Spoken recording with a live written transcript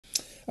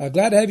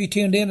Glad to have you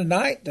tuned in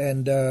tonight,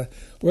 and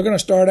we're going to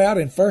start out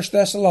in 1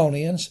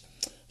 Thessalonians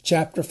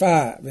chapter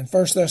 5. In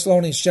 1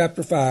 Thessalonians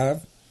chapter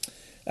 5,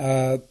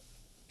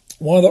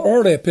 one of the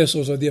early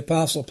epistles of the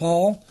Apostle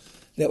Paul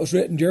that was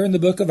written during the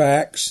book of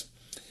Acts,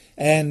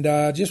 and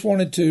just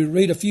wanted to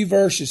read a few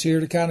verses here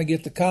to kind of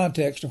get the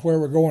context of where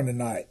we're going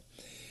tonight.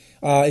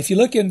 If you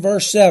look in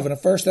verse 7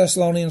 of 1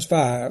 Thessalonians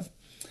 5,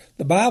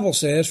 the Bible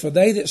says, "For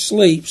they that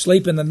sleep,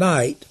 sleep in the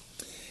night,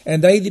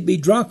 and they that be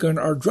drunken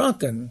are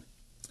drunken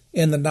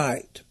in the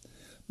night.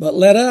 But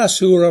let us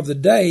who are of the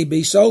day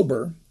be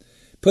sober,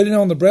 putting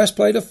on the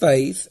breastplate of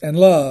faith and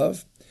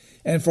love,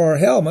 and for our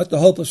helmet the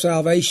hope of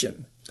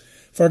salvation.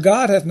 For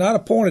God hath not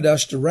appointed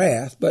us to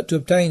wrath, but to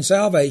obtain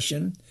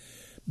salvation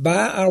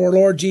by our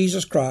Lord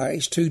Jesus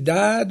Christ, who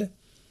died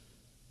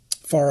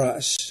for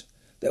us,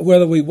 that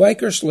whether we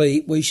wake or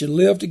sleep, we should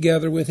live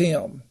together with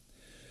him.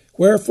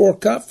 Wherefore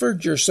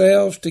comfort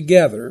yourselves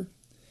together,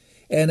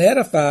 and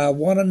edify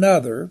one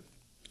another,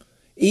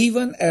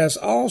 even as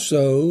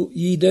also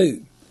ye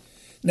do."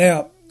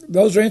 Now,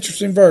 those are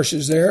interesting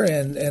verses there,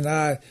 and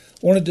I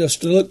wanted us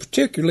to look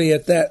particularly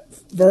at that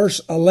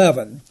verse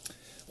 11.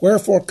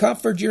 "Wherefore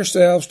comfort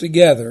yourselves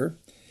together,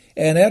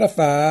 and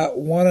edify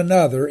one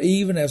another,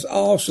 even as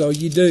also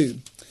ye do."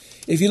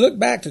 If you look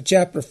back to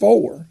chapter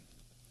 4,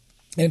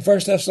 in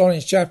 1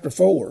 Thessalonians chapter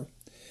 4,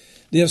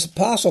 the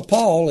Apostle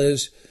Paul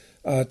is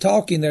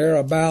talking there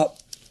about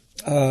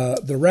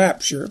the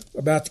rapture,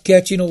 about the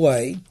catching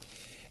away.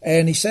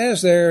 And he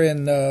says there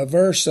in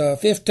verse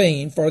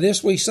 15, "For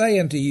this we say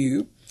unto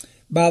you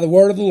by the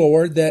word of the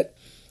Lord, that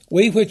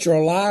we which are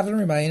alive and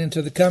remain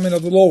unto the coming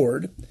of the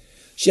Lord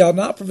shall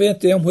not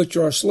prevent them which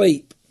are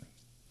asleep.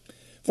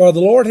 For the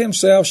Lord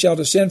himself shall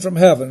descend from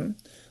heaven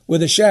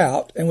with a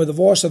shout, and with the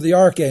voice of the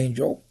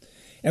archangel,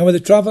 and with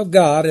the trump of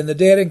God, and the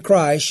dead in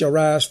Christ shall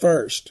rise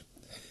first.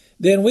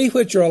 Then we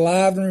which are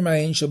alive and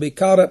remain shall be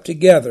caught up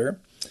together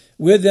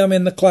with them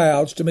in the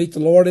clouds to meet the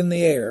Lord in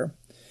the air.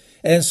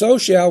 And so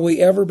shall we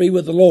ever be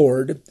with the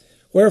Lord.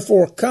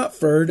 Wherefore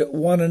comfort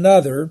one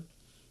another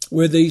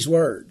with these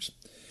words."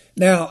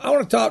 Now, I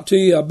want to talk to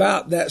you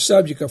about that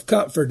subject of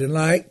comfort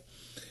tonight.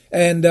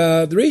 And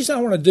the reason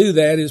I want to do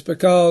that is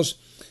because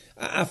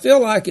I feel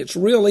like it's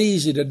real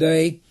easy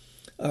today,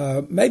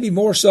 maybe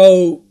more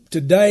so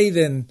today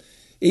than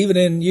even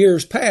in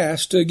years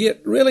past, to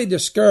get really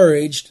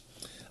discouraged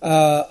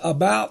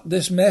about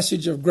this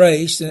message of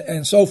grace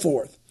and so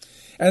forth.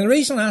 And the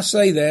reason I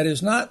say that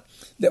is not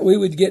that we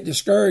would get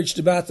discouraged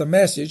about the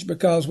message,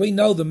 because we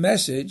know the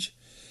message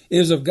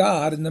is of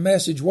God and the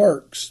message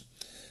works.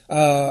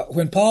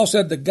 When Paul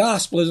said the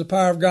gospel is the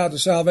power of God to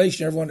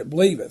salvation, everyone that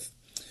believeth,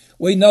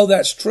 we know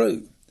that's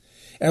true.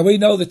 And we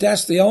know that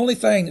that's the only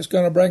thing that's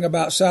going to bring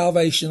about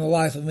salvation in the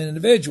life of an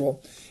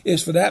individual,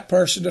 is for that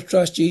person to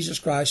trust Jesus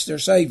Christ, their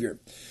Savior.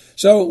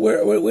 So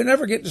we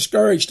never get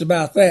discouraged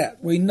about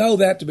that. We know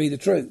that to be the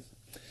truth.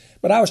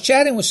 But I was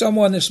chatting with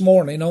someone this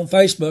morning on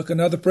Facebook,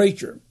 another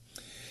preacher,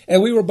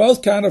 and we were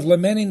both kind of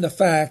lamenting the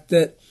fact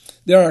that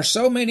there are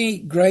so many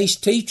grace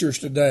teachers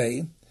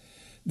today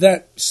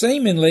that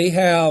seemingly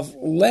have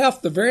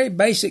left the very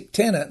basic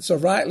tenets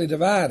of rightly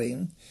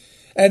dividing,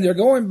 and they're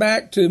going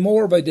back to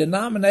more of a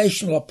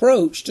denominational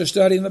approach to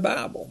studying the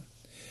Bible.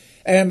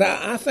 And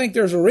I think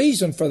there's a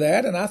reason for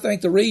that, and I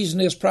think the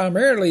reason is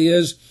primarily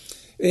is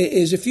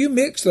if you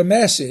mix the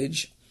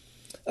message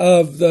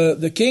of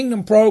the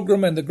kingdom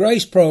program and the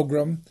grace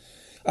program,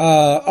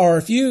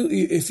 or if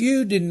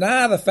you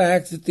deny the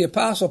fact that the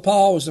Apostle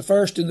Paul was the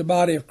first in the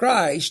body of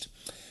Christ,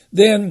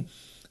 then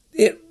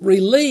it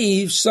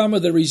relieves some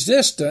of the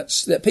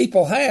resistance that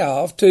people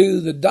have to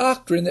the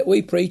doctrine that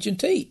we preach and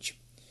teach.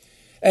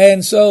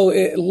 And so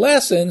it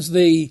lessens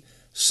the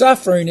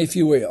suffering, if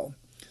you will,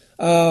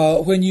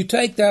 when you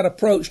take that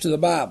approach to the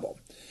Bible.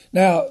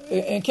 Now,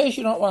 in case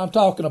you don't know what I'm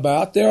talking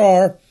about, there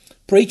are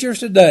preachers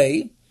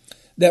today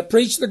that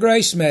preach the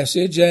grace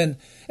message, and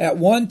at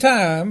one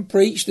time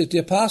preached that the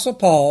Apostle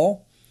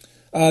Paul,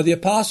 the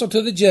apostle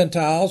to the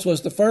Gentiles,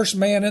 was the first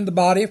man in the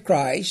body of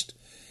Christ,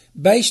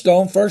 based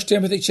on 1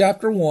 Timothy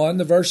chapter 1,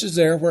 the verses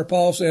there where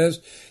Paul says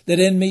that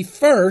in me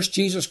first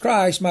Jesus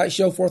Christ might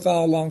show forth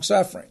all long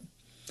suffering.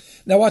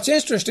 Now, what's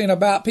interesting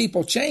about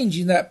people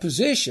changing that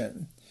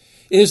position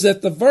is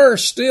that the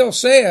verse still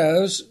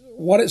says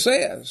what it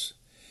says.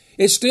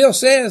 It still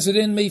says that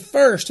in me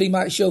first he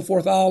might show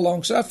forth all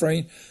long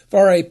suffering,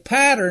 for a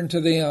pattern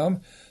to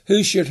them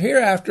who should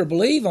hereafter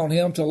believe on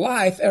him to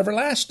life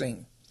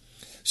everlasting.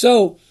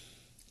 So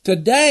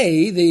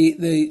today,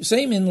 the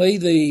seemingly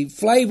the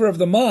flavor of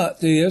the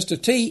month is to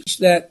teach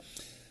that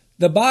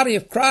the body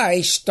of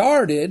Christ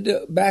started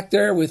back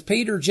there with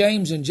Peter,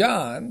 James, and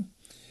John,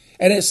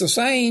 and it's the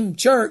same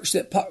church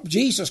that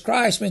Jesus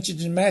Christ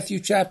mentions in Matthew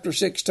chapter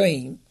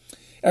 16.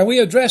 And we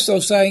addressed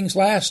those things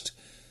last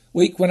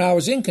week when I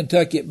was in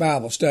Kentucky at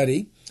Bible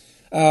study.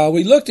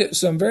 We looked at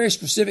some very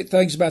specific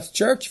things about the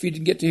church. If you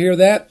didn't get to hear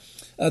that,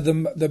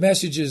 the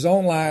message is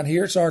online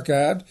here. It's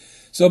archived.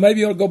 So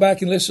maybe you'll go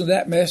back and listen to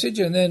that message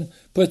and then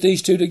put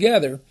these two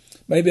together.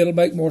 Maybe it'll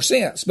make more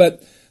sense.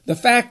 But the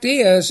fact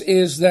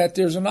is that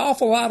there's an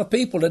awful lot of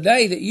people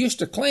today that used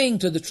to cling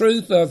to the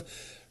truth of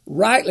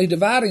rightly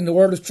dividing the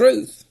word of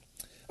truth.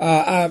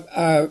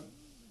 I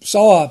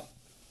saw a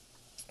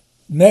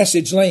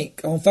message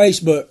link on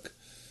Facebook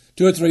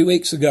 2 or 3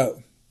 weeks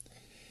ago,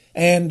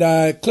 and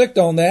I clicked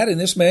on that, and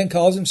this man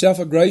calls himself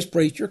a grace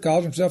preacher,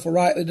 calls himself a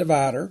rightly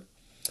divider,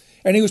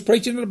 and he was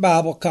preaching at a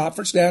Bible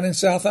conference down in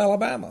South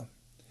Alabama.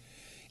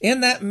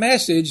 In that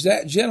message,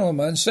 that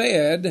gentleman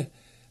said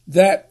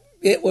that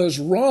it was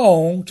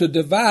wrong to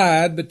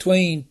divide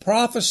between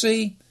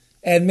prophecy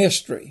and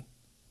mystery.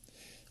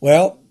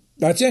 Well,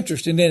 that's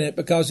interesting, isn't it?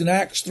 Because in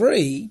Acts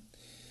 3,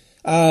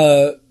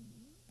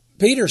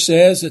 Peter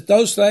says that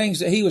those things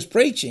that he was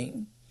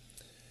preaching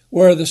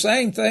were the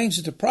same things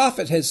that the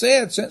prophet had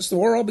said since the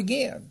world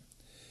began.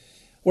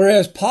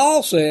 Whereas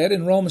Paul said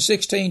in Romans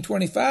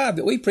 16:25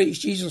 that we preach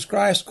Jesus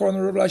Christ according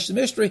to the revelation of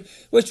the mystery,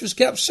 which was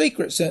kept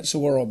secret since the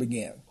world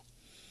began.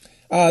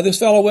 This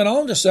fellow went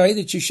on to say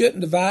that you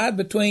shouldn't divide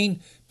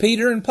between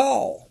Peter and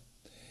Paul.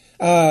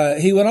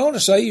 He went on to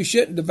say you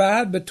shouldn't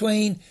divide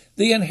between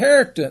the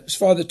inheritance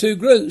for the two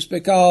groups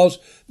because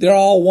they're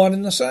all one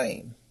and the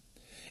same.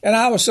 And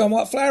I was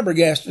somewhat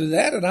flabbergasted at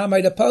that, and I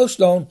made a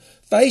post on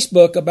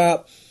Facebook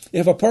about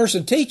if a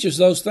person teaches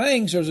those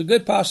things, there's a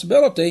good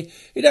possibility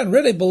he doesn't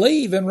really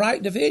believe in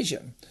right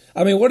division.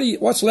 I mean,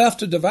 what's left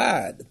to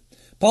divide?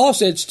 Paul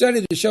said,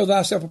 study to show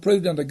thyself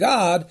approved unto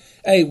God,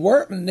 a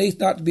workman needs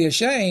not to be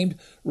ashamed,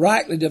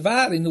 rightly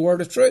dividing the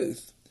word of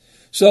truth.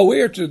 So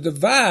we are to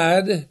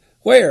divide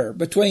where?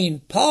 Between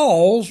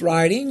Paul's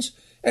writings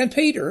and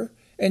Peter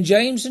and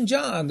James and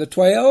John, the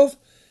 12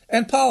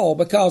 and Paul,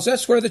 because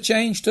that's where the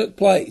change took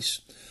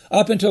place.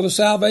 Up until the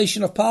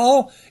salvation of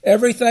Paul,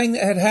 everything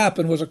that had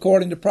happened was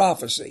according to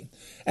prophecy.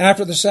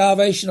 After the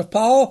salvation of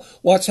Paul,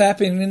 what's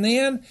happening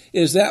then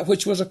is that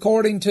which was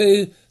according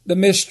to the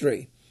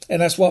mystery.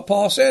 And that's what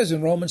Paul says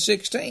in Romans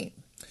 16.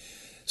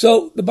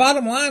 So the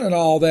bottom line in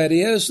all that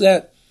is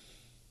that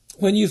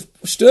when you've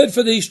stood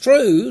for these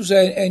truths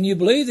and you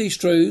believe these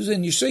truths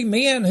and you see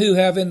men who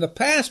have in the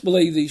past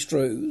believed these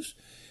truths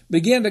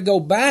begin to go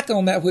back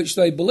on that which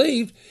they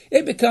believed,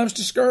 it becomes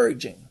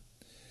discouraging.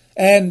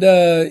 And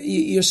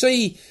you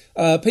see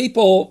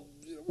people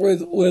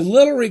with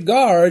little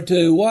regard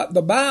to what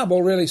the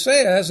Bible really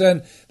says,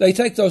 and they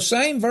take those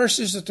same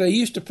verses that they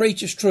used to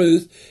preach as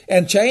truth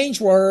and change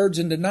words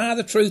and deny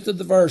the truth of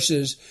the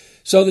verses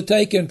so that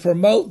they can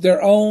promote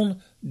their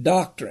own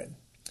doctrine.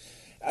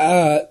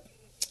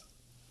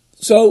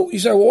 So you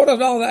say, well, what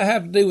does all that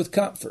have to do with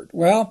comfort?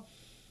 Well,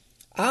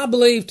 I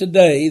believe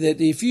today that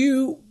if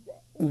you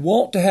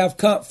want to have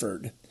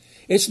comfort,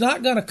 it's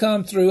not going to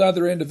come through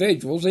other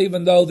individuals,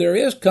 even though there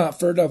is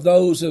comfort of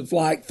those of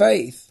like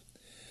faith.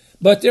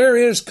 But there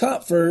is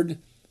comfort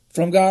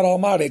from God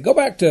Almighty. Go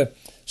back to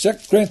 2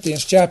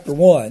 Corinthians chapter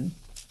 1.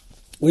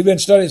 We've been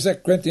studying 2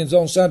 Corinthians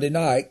on Sunday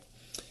night,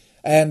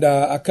 and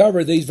I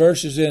covered these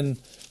verses in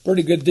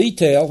pretty good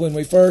detail when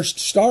we first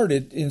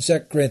started in 2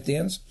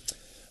 Corinthians.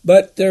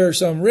 But there are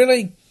some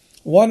really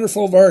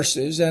wonderful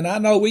verses, and I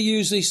know we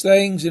use these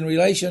things in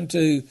relation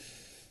to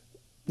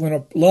when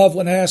a loved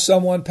one has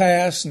someone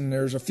pass and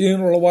there's a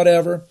funeral or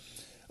whatever.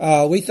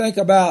 We think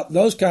about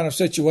those kind of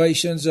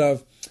situations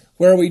of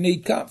where we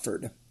need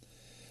comfort.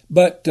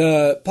 But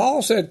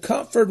Paul said,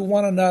 comfort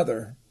one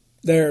another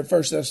there in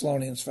 1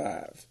 Thessalonians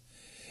 5,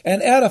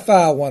 and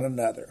edify one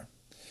another.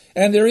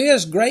 And there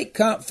is great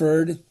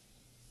comfort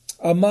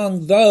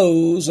among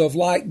those of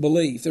like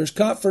belief. There's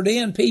comfort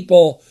in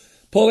people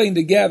pulling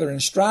together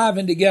and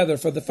striving together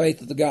for the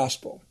faith of the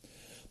gospel.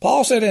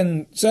 Paul said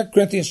in 2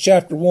 Corinthians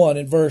chapter 1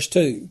 and verse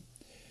 2,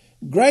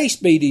 grace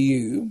be to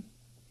you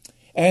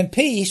and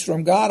peace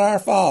from God our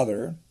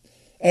Father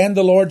and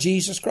the Lord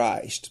Jesus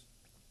Christ.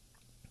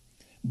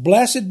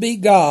 Blessed be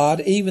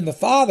God, even the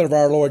Father of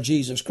our Lord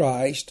Jesus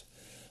Christ,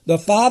 the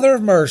Father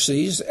of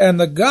mercies and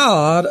the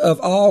God of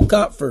all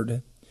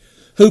comfort,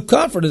 who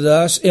comforted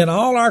us in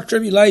all our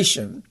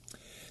tribulation,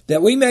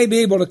 that we may be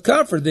able to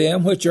comfort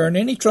them which are in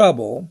any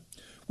trouble,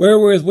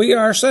 wherewith we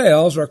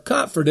ourselves are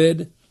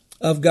comforted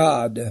of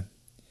God.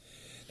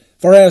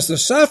 For as the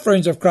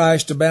sufferings of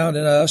Christ abound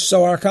in us,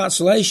 so our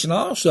consolation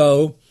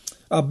also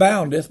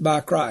aboundeth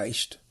by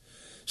Christ.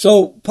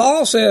 So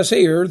Paul says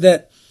here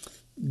that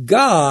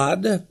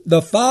God,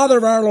 the Father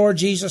of our Lord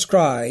Jesus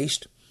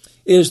Christ,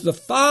 is the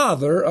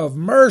Father of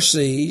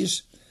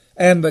mercies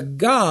and the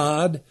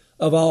God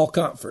of all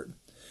comfort.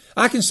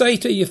 I can say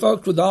to you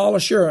folks with all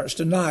assurance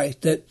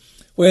tonight that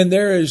when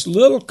there is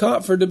little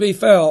comfort to be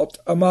felt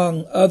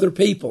among other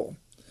people,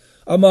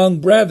 among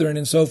brethren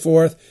and so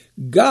forth,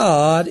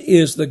 God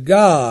is the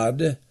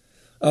God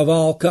of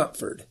all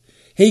comfort.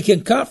 He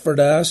can comfort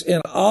us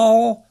in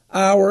all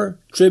our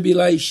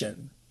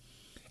tribulation.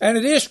 And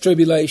it is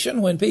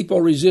tribulation when people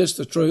resist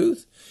the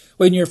truth,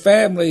 when your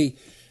family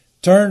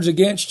turns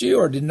against you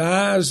or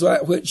denies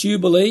that which you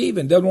believe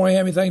and doesn't want to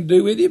have anything to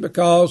do with you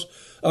because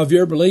of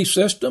your belief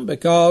system,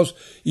 because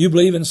you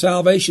believe in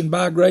salvation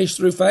by grace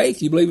through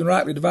faith, you believe in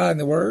rightly dividing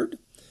the word.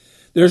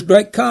 There's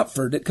great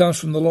comfort that comes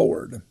from the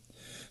Lord.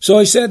 So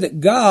he said that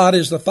God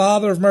is the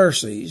Father of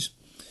mercies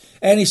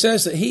And he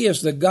says that he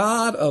is the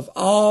God of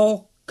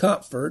all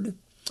comfort,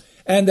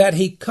 and that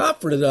he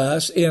comforted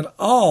us in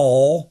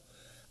all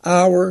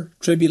our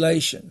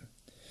tribulation.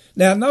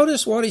 Now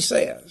notice what he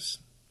says.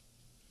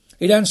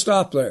 He doesn't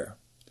stop there.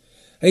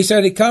 He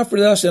said he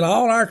comforted us in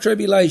all our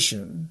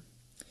tribulation,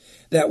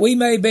 that we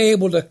may be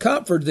able to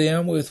comfort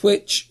them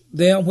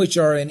which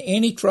are in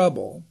any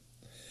trouble,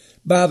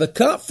 by the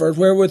comfort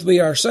wherewith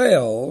we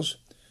ourselves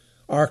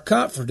are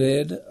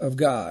comforted of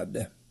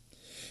God.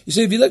 You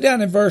see, if you look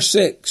down in verse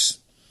 6,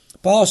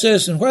 Paul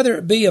says, and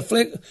whether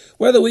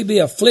we be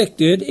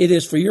afflicted, it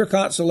is for your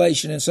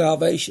consolation and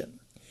salvation,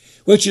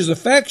 which is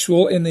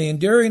effectual in the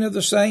enduring of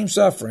the same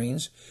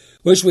sufferings,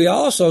 which we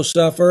also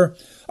suffer,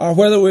 or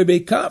whether we be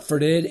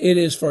comforted, it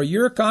is for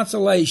your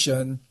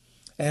consolation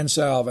and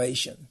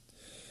salvation.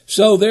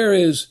 So there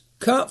is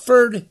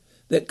comfort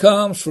that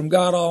comes from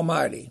God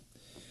Almighty.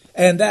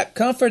 And that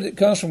comfort that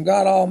comes from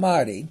God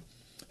Almighty,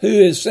 who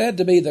is said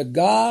to be the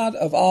God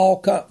of all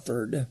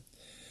comfort,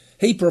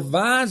 he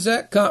provides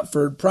that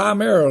comfort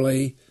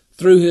primarily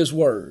through his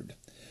word.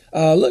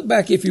 Look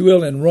back, if you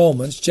will, in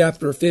Romans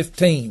chapter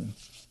 15.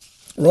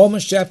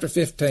 Romans chapter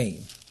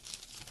 15.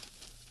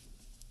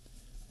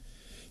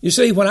 You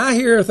see, when I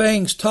hear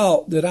things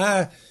taught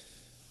that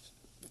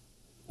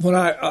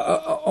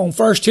on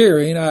first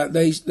hearing,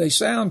 they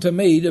sound to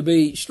me to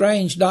be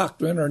strange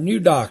doctrine or new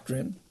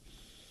doctrine,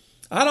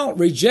 I don't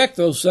reject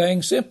those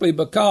things simply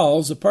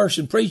because the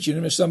person preaching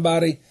them is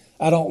somebody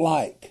I don't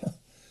like.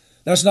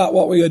 That's not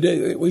what we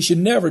do. We should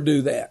never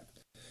do that.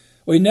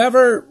 We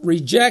never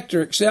reject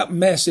or accept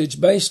message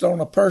based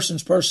on a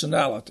person's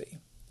personality.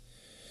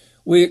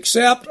 We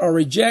accept or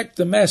reject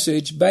the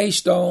message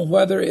based on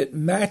whether it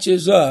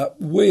matches up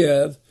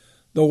with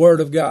the Word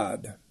of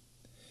God.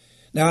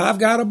 Now, I've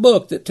got a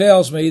book that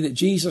tells me that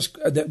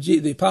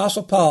the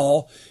Apostle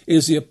Paul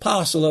is the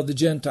apostle of the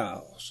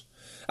Gentiles.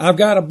 I've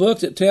got a book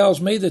that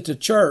tells me that the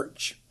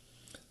church,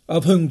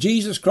 of whom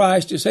Jesus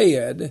Christ is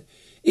head,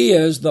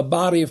 is the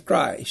body of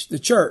Christ, the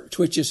church,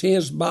 which is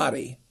his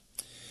body.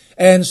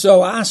 And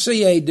so I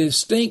see a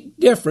distinct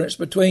difference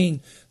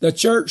between the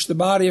church, the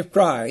body of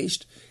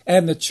Christ,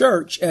 and the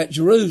church at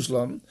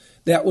Jerusalem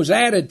that was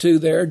added to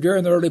there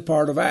during the early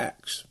part of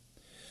Acts.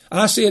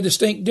 I see a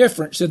distinct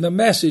difference in the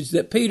message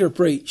that Peter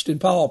preached and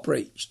Paul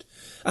preached.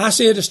 I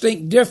see a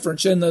distinct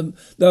difference in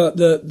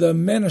the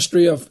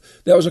ministry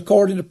that was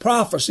according to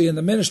prophecy and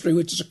the ministry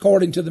which is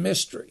according to the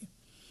mystery.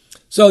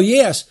 So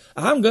yes,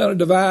 I'm going to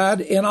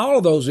divide in all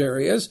of those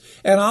areas,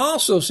 and I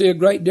also see a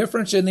great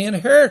difference in the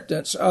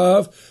inheritance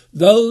of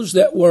those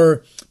that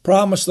were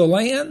promised the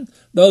land,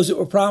 those that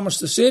were promised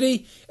the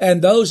city,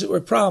 and those that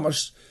were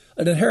promised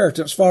an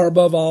inheritance far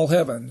above all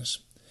heavens.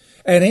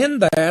 And in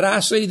that, I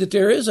see that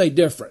there is a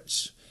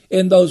difference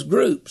in those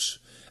groups,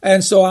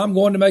 and so I'm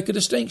going to make a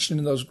distinction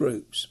in those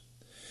groups.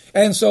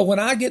 And so when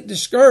I get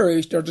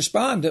discouraged or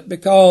despondent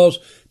because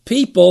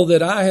people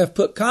that I have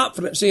put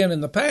confidence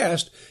in the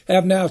past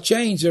have now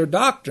changed their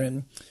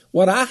doctrine,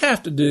 what I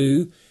have to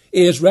do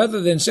is,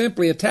 rather than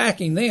simply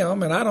attacking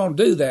them, and I don't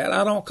do that,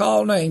 I don't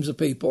call names of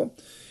people,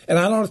 and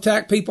I don't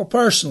attack people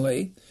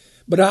personally,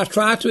 but I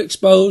try to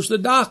expose the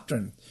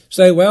doctrine.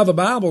 Say, well, the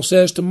Bible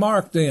says to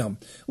mark them.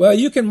 Well,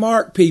 you can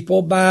mark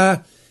people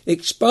by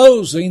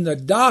exposing the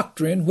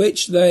doctrine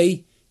which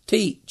they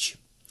teach.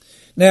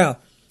 Now,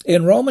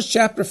 in Romans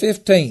chapter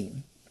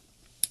 15,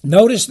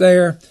 notice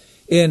there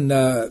in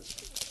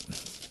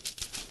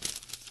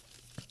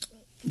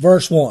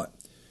verse 1,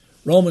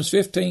 Romans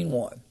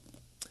 15:1.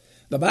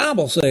 The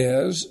Bible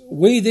says,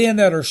 we then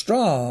that are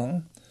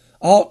strong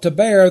ought to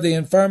bear the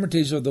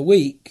infirmities of the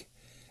weak,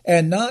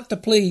 and not to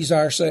please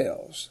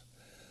ourselves.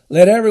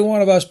 Let every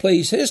one of us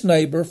please his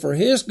neighbor for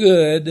his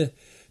good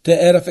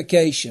to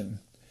edification.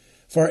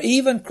 For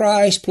even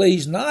Christ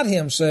pleased not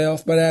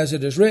himself, but as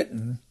it is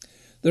written,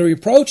 the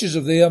reproaches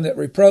of them that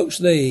reproach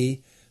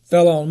thee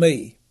fell on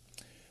me.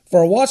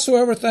 For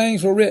whatsoever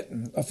things were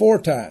written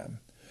aforetime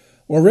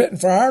were written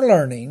for our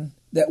learning,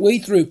 that we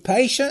through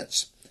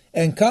patience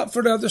and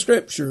comfort of the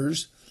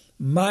Scriptures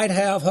might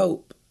have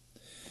hope.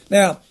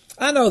 Now,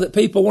 I know that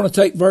people want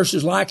to take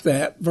verses like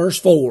that, verse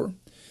 4,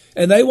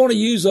 and they want to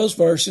use those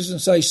verses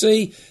and say,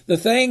 see, the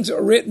things that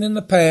were written in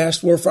the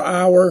past were for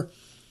our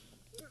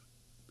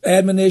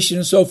admonition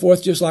and so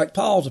forth, just like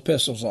Paul's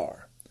epistles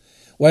are.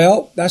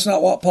 Well, that's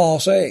not what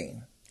Paul's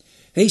saying.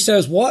 He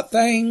says,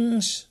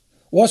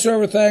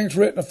 whatsoever things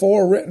written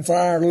afore are written for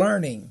our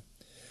learning.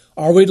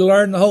 Are we to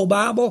learn the whole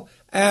Bible?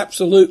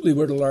 Absolutely,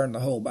 we're to learn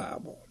the whole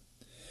Bible.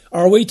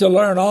 Are we to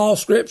learn all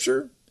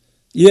Scripture?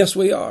 Yes,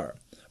 we are.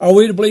 Are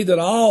we to believe that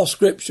all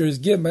Scripture is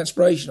given by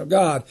inspiration of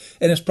God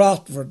and is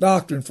profitable for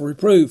doctrine, for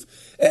reproof,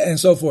 and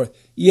so forth?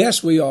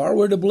 Yes, we are.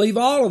 We're to believe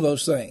all of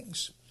those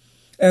things.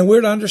 And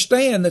we're to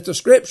understand that the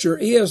Scripture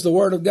is the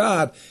Word of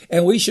God,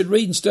 and we should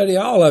read and study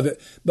all of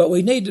it. But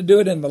we need to do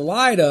it in the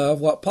light of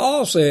what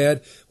Paul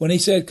said when he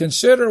said,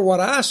 consider what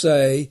I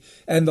say,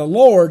 and the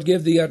Lord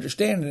give thee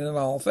understanding in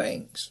all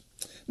things.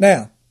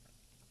 Now,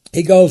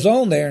 he goes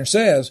on there and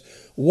says,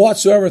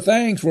 whatsoever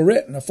things were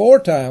written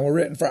aforetime were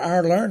written for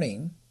our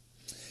learning,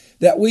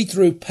 that we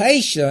through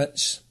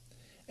patience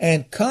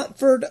and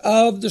comfort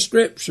of the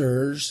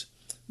Scriptures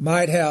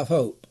might have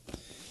hope.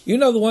 You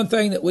know, the one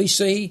thing that we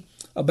see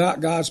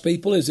about God's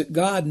people is that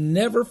God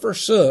never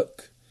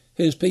forsook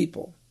his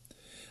people.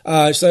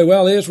 Say,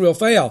 well, Israel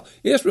fell.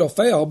 Israel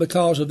fell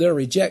because of their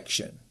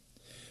rejection.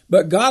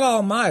 But God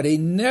Almighty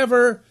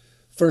never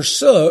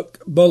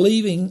forsook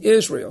believing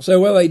Israel. So,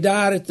 well, they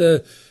died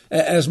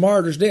as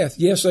martyrs' death.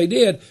 Yes, they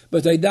did,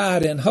 but they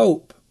died in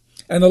hope.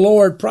 And the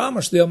Lord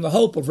promised them the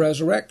hope of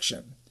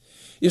resurrection.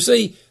 You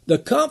see, the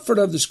comfort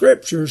of the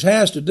Scriptures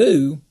has to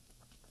do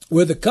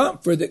with the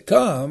comfort that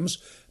comes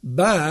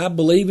by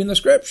believing the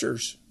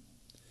Scriptures.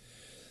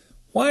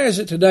 Why is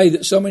it today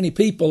that so many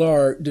people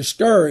are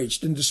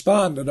discouraged and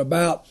despondent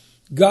about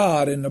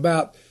God and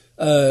about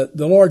the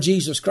Lord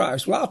Jesus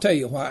Christ? Well, I'll tell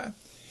you why.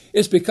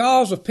 It's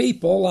because of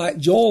people like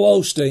Joel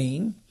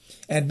Osteen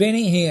and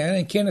Benny Hinn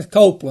and Kenneth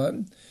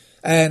Copeland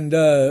and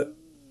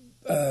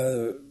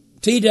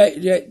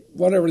T.J.,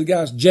 whatever the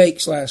guy's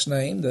Jake's last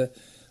name, the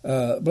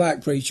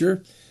black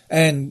preacher,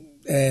 and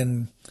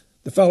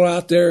the fellow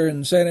out there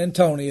in San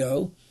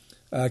Antonio,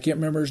 I can't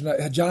remember his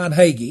name, John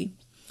Hagee.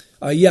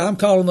 I'm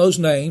calling those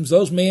names.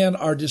 Those men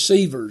are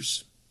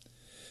deceivers.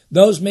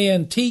 Those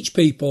men teach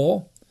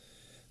people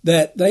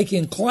that they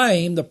can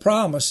claim the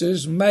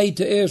promises made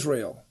to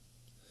Israel.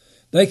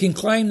 They can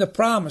claim the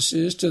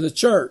promises to the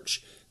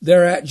church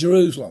there at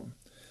Jerusalem.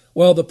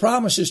 Well, the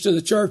promises to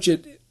the church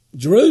at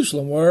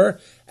Jerusalem were,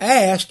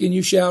 ask and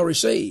you shall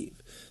receive.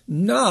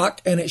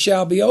 Knock and it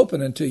shall be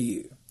open unto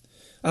you.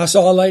 I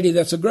saw a lady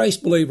that's a grace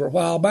believer a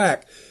while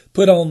back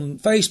put on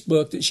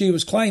Facebook that she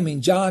was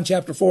claiming John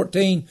chapter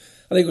 14,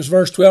 I think it was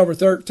verse 12 or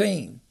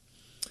 13,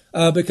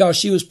 because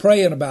she was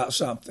praying about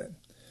something.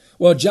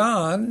 Well,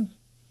 John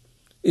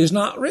is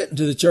not written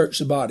to the church,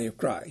 the body of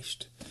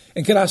Christ.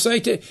 And can I say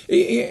to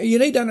you,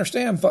 need to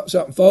understand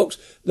something, folks.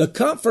 The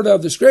comfort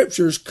of the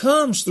Scriptures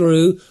comes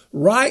through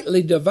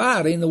rightly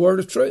dividing the word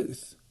of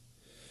truth.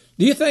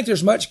 Do you think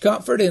there's much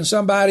comfort in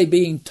somebody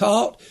being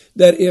taught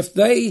that if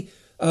they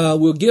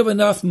will give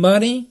enough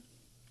money,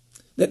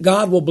 that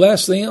God will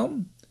bless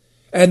them,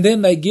 and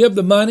then they give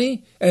the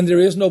money and there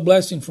is no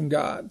blessing from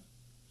God?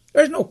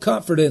 There's no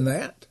comfort in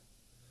that.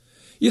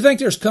 You think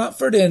there's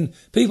comfort in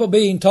people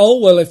being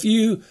told, well, if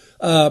you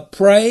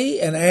pray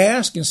and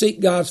ask and seek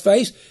God's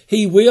face,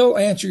 He will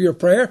answer your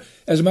prayer.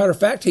 As a matter of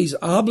fact, He's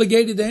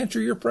obligated to answer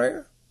your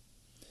prayer.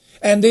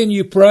 And then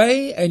you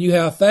pray and you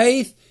have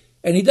faith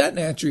and He doesn't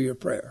answer your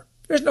prayer.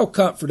 There's no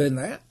comfort in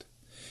that.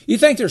 You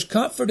think there's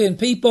comfort in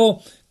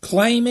people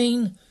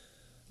claiming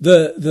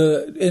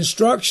the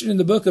instruction in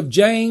the book of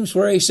James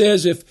where he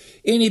says, if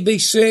any be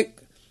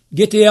sick,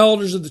 get the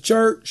elders of the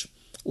church,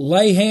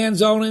 lay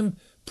hands on him,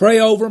 pray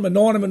over him,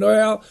 anoint him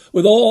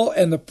with oil,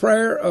 and the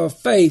prayer of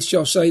faith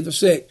shall save the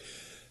sick.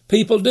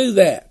 People do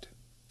that,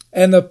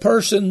 and the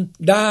person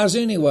dies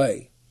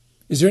anyway.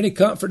 Is there any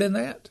comfort in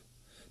that?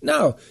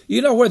 No.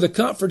 You know where the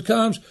comfort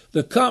comes?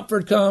 The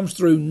comfort comes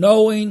through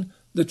knowing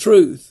the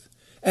truth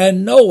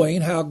and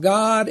knowing how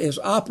God is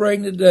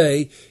operating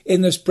today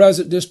in this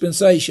present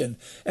dispensation.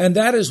 And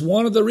that is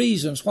one of the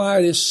reasons why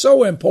it is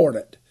so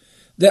important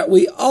that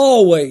we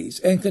always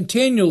and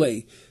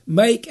continually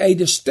make a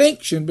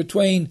distinction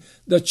between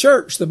the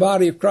church, the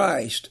body of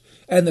Christ,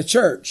 and the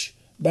church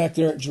back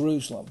there at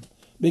Jerusalem.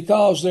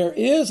 Because there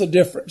is a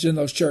difference in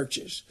those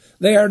churches.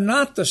 They are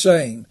not the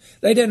same.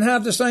 They didn't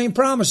have the same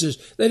promises.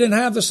 They didn't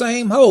have the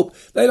same hope.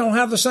 They don't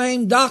have the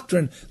same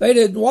doctrine. They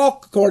didn't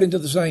walk according to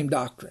the same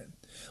doctrine.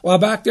 While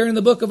back there in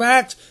the book of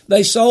Acts,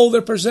 they sold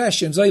their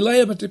possessions. They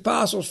laid them at the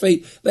apostles'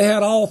 feet. They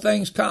had all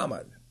things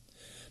common.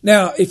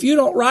 Now, if you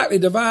don't rightly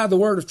divide the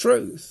word of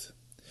truth,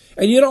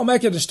 and you don't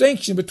make a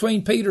distinction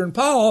between Peter and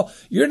Paul,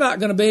 you're not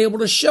going to be able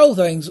to show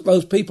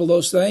those people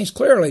those things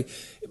clearly.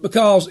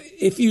 Because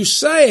if you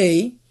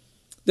say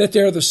that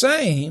they're the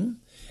same,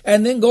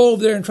 and then go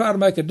over there and try to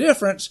make a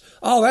difference,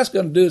 all that's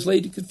going to do is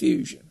lead to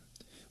confusion.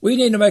 We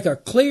need to make a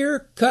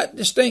clear-cut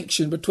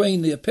distinction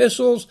between the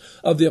epistles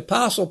of the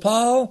Apostle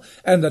Paul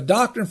and the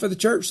doctrine for the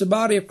church, the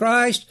body of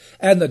Christ,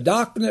 and the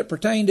doctrine that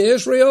pertained to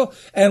Israel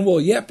and will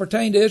yet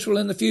pertain to Israel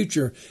in the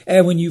future.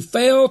 And when you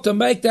fail to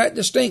make that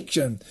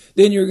distinction,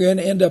 then you're going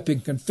to end up in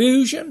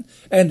confusion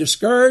and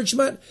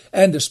discouragement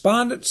and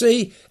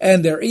despondency,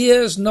 and there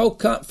is no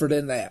comfort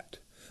in that.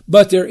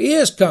 But there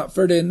is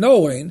comfort in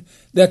knowing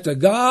that the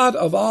God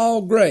of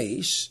all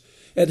grace,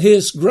 and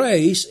His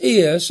grace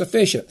is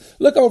sufficient.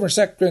 Look over in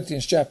 2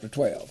 Corinthians chapter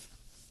 12.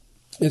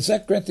 In 2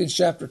 Corinthians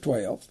chapter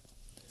 12,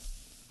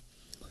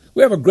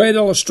 we have a great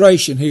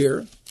illustration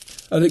here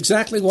of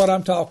exactly what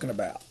I'm talking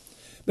about.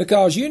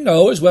 Because you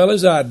know as well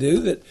as I do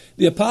that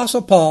the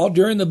Apostle Paul,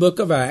 during the book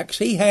of Acts,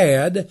 he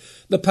had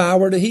the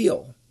power to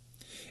heal.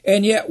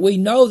 And yet we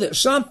know that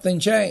something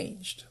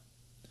changed.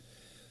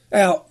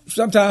 Now,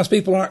 sometimes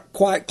people aren't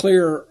quite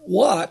clear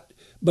what,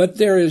 but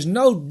there is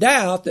no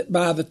doubt that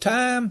by the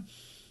time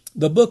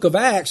the book of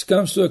Acts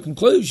comes to a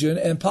conclusion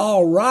and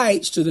Paul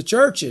writes to the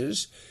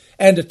churches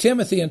and to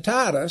Timothy and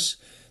Titus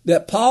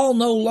that Paul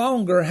no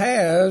longer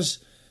has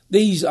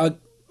these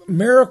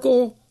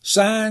miracle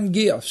sign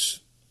gifts.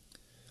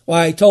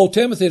 Why, he told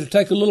Timothy to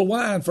take a little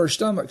wine for his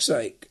stomach's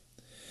sake.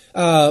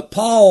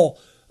 Paul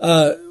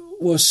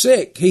was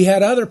sick. He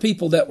had other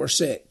people that were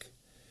sick.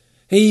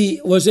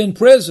 He was in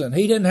prison.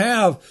 He didn't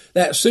have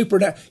that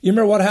supernatural. You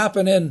remember what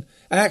happened in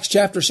Acts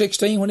chapter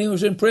 16 when he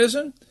was in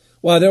prison?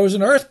 Why, there was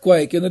an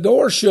earthquake and the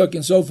doors shook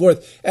and so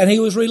forth, and he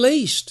was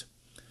released.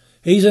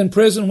 He's in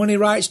prison when he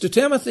writes to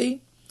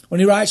Timothy, when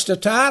he writes to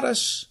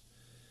Titus,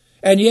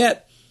 and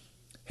yet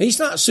he's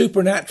not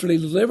supernaturally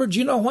delivered.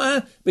 You know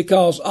why?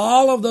 Because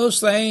all of those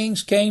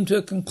things came to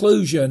a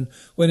conclusion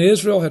when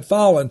Israel had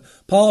fallen.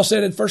 Paul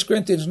said in 1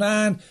 Corinthians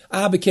 9,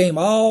 I became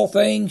all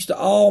things to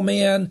all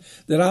men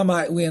that I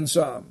might win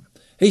some.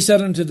 He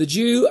said unto the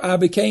Jew, I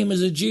became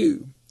as a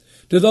Jew.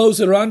 To those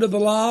that are under the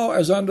law,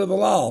 as under the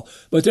law.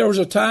 But there was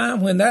a time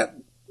when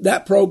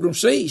that program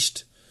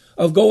ceased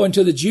of going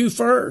to the Jew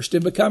first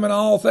and becoming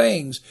all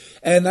things.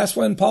 And that's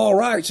when Paul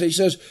writes, he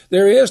says,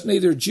 there is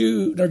neither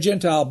Jew nor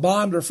Gentile,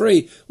 bond or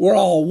free. We're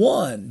all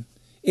one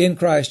in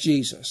Christ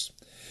Jesus.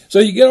 So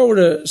you get over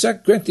to 2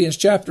 Corinthians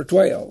chapter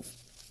 12.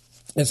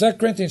 In 2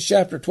 Corinthians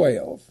chapter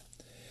 12,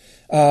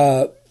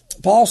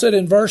 Paul said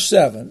in verse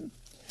 7,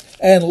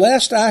 and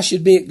lest I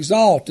should be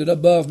exalted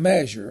above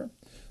measure,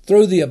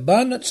 through the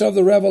abundance of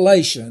the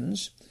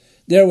revelations,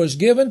 there was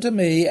given to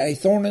me a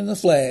thorn in the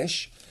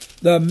flesh,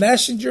 the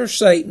messenger of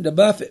Satan to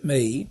buffet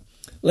me,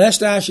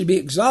 lest I should be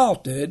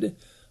exalted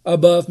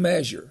above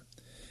measure.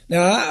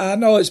 Now, I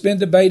know it's been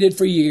debated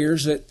for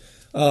years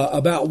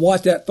about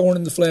what that thorn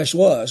in the flesh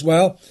was.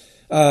 Well,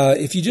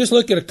 if you just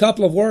look at a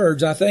couple of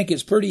words, I think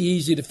it's pretty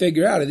easy to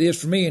figure out. It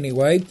is for me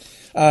anyway.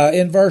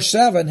 In verse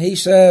 7, he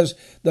says,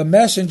 the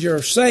messenger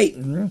of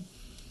Satan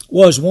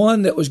was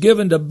one that was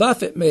given to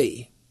buffet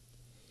me.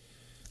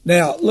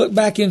 Now, look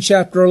back in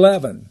chapter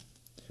 11.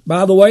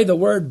 By the way, the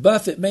word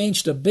buffet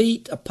means to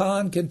beat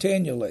upon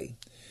continually.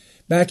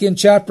 Back in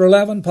chapter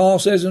 11, Paul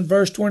says in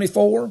verse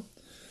 24,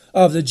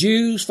 of the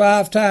Jews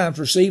 5 times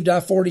received I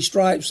 40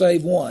 stripes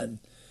save one.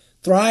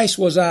 Thrice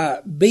was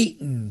I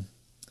beaten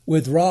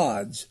with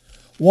rods.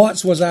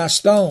 Once was I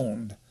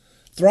stoned.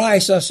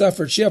 Thrice I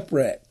suffered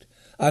shipwreck.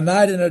 A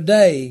night and a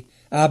day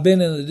I've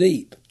been in the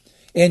deep.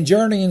 In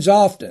journeyings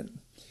often.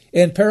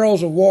 In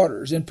perils of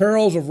waters, in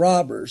perils of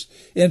robbers,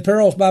 in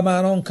perils by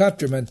mine own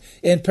countrymen,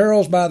 in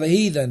perils by the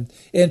heathen,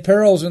 in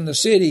perils in the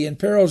city, in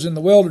perils in the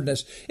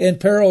wilderness, in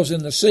perils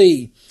in the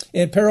sea,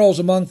 in perils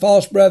among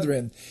false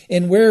brethren,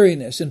 in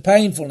weariness, in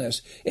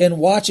painfulness, in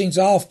watchings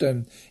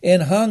often, in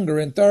hunger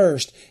and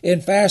thirst,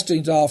 in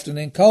fastings often,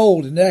 in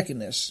cold and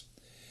nakedness.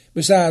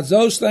 Besides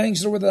those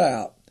things that are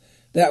without,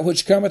 that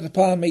which cometh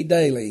upon me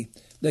daily,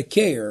 the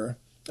care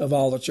of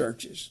all the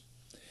churches.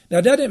 Now,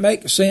 doesn't it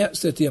make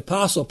sense that the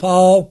Apostle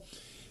Paul,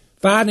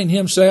 finding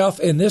himself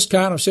in this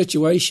kind of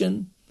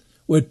situation,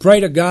 would pray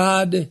to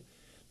God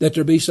that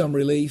there be some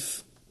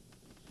relief?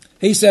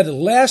 He said,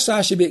 lest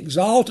I should be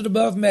exalted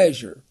above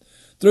measure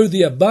through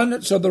the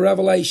abundance of the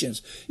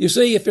revelations. You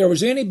see, if there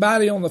was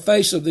anybody on the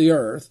face of the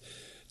earth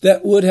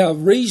that would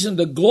have reason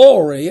to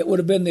glory, it would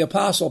have been the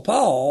Apostle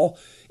Paul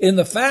in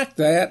the fact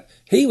that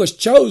he was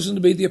chosen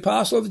to be the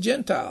apostle of the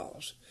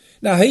Gentiles.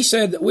 Now, he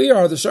said that we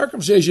are the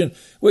circumcision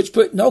which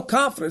put no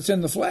confidence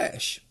in the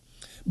flesh.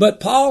 But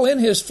Paul in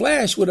his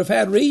flesh would have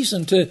had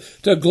reason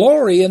to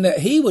glory in that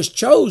he was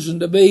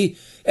chosen to be,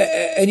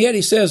 and yet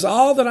he says,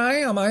 all that I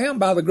am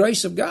by the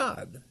grace of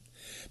God.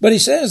 But he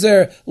says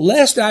there,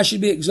 lest I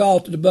should be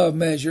exalted above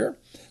measure,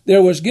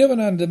 there was given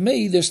unto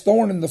me this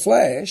thorn in the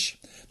flesh,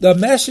 the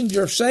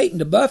messenger of Satan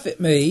to buffet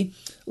me,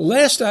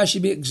 lest I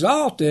should be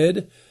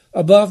exalted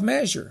above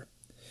measure.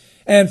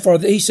 And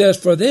he says,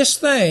 for this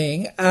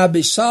thing I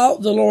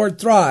besought the Lord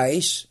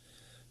thrice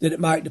that it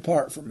might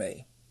depart from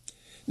me.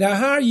 Now,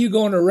 how are you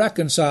going to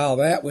reconcile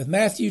that with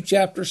Matthew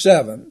chapter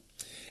 7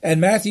 and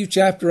Matthew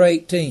chapter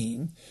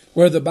 18,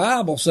 where the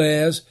Bible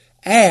says,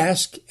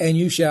 ask and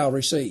you shall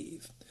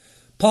receive?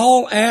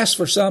 Paul asked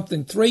for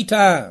something 3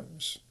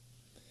 times,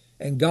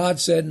 and God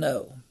said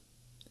no.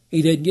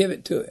 He didn't give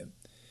it to him.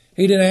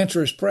 He didn't answer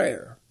his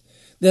prayer.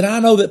 Then I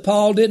know that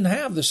Paul didn't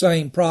have the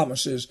same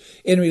promises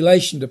in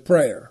relation to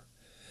prayer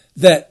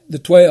that the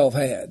 12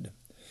 had.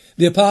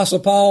 The Apostle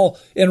Paul,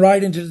 in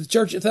writing to the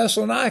church at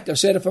Thessalonica,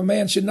 said if a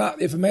man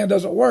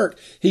doesn't work,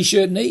 he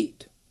shouldn't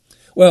eat.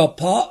 Well,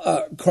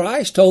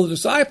 Christ told the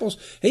disciples,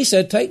 he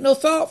said, take no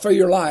thought for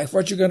your life,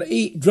 what you're going to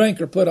eat, drink,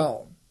 or put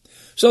on.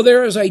 So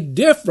there is a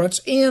difference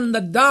in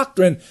the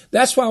doctrine.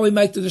 That's why we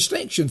make the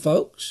distinction,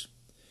 folks.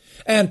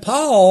 And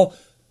Paul,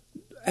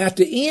 by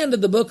the end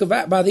of the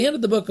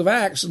book of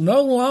Acts,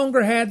 no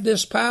longer had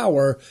this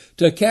power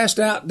to cast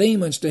out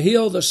demons, to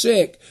heal the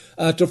sick,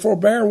 to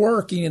forbear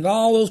working, and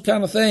all those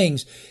kind of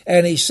things.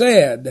 And he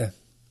said,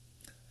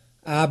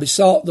 I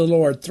besought the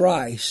Lord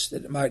thrice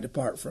that it might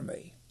depart from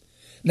me.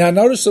 Now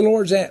notice the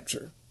Lord's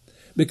answer,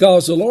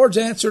 because the Lord's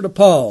answer to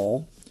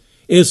Paul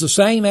is the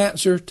same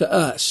answer to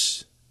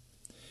us.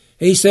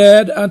 He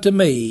said unto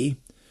me,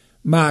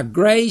 my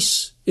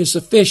grace is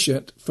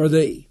sufficient for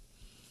thee.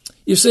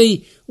 You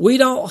see, we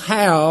don't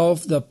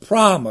have the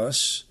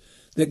promise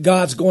that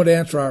God's going to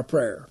answer our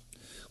prayer.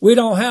 We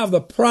don't have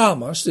the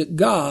promise that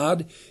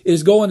God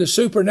is going to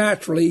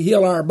supernaturally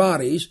heal our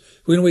bodies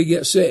when we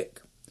get sick.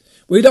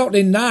 We don't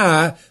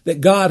deny that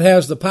God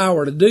has the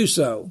power to do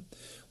so.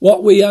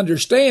 What we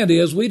understand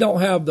is we don't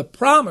have the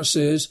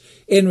promises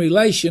in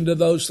relation to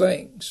those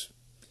things.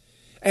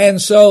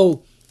 And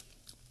so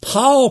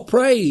Paul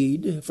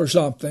prayed for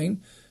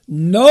something,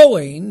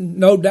 knowing,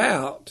 no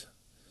doubt,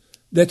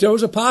 that there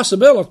was a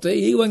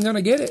possibility he wasn't going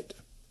to get it.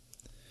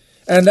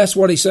 And that's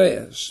what he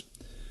says.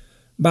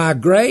 My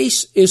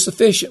grace is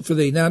sufficient for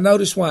thee. Now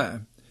notice why.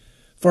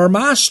 For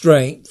my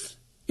strength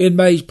is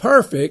made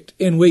perfect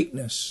in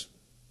weakness.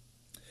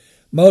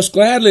 Most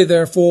gladly,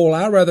 therefore, will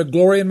I rather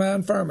glory in my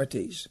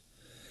infirmities,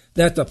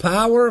 that the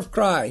power of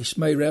Christ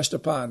may rest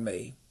upon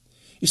me.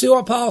 You see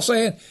what Paul's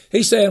saying?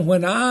 He's saying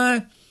when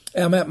I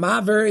am at my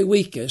very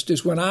weakest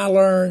is when I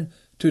learn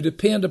to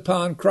depend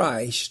upon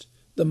Christ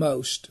the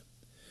most.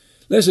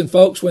 Listen,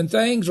 folks, when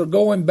things are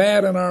going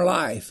bad in our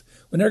life,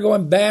 when they're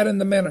going bad in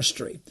the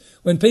ministry,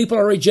 when people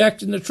are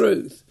rejecting the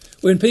truth,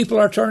 when people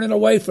are turning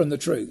away from the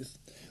truth,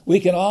 we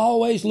can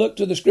always look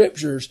to the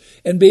Scriptures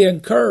and be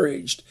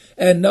encouraged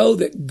and know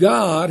that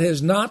God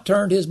has not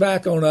turned his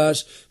back on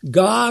us.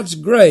 God's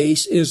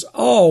grace is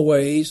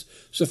always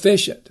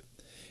sufficient.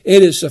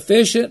 It is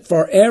sufficient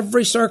for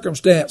every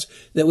circumstance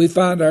that we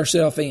find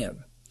ourselves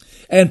in.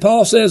 And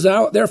Paul says,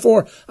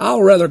 therefore,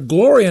 I'll rather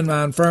glory in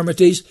my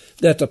infirmities,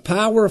 that the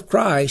power of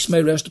Christ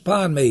may rest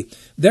upon me.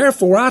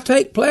 Therefore, I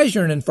take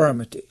pleasure in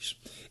infirmities,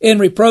 in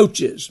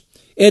reproaches,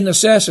 in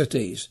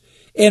necessities,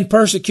 in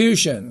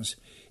persecutions,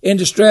 in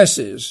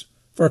distresses,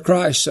 for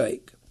Christ's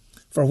sake.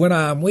 For when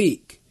I am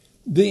weak,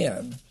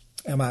 then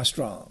am I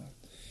strong.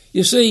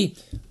 You see,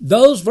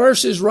 those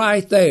verses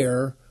right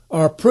there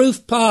are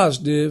proof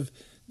positive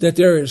that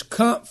there is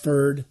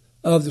comfort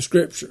of the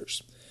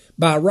Scriptures.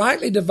 By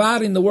rightly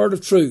dividing the word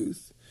of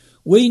truth,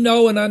 we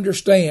know and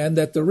understand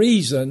that the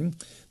reason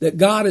that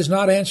God is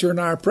not answering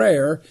our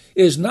prayer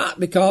is not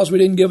because we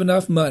didn't give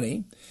enough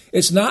money.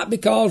 It's not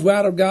because we're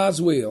out of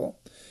God's will.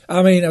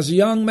 I mean, as a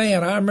young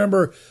man, I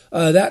remember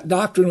that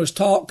doctrine was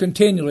taught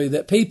continually,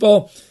 that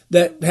people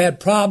that had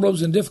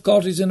problems and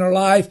difficulties in their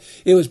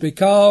life, it was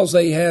because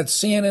they had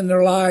sin in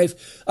their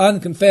life,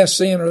 unconfessed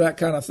sin or that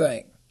kind of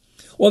thing.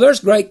 Well,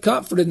 there's great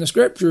comfort in the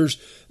Scriptures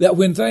that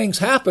when things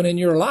happen in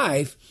your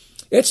life,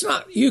 it's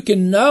not, you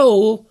can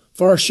know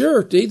for a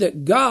surety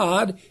that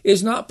God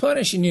is not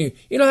punishing you.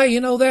 You know how you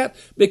know that?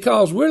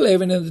 Because we're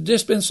living in the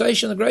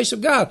dispensation of the grace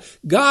of God.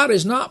 God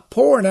is not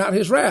pouring out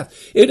his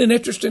wrath. Isn't it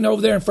interesting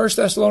over there in 1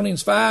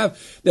 Thessalonians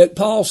 5 that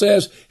Paul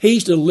says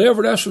he's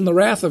delivered us from the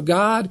wrath of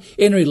God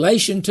in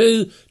relation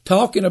to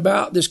talking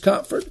about this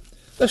comfort?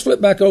 Let's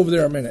flip back over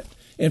there a minute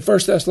in 1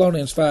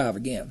 Thessalonians 5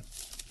 again.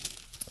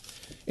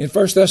 In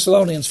 1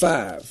 Thessalonians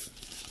 5.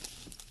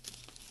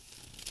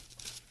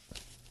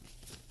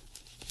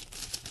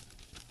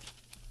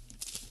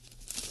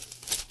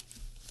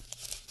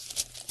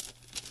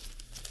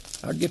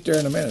 I'll get there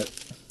in a minute.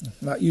 I'm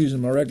not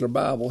using my regular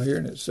Bible here,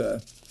 and it's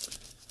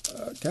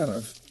kind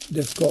of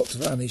difficult to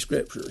find these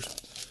scriptures.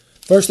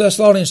 1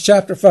 Thessalonians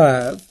chapter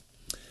 5,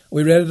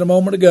 we read it a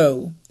moment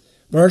ago,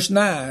 verse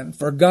 9,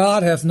 for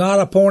God hath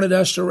not appointed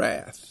us to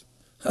wrath.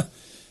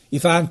 You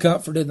find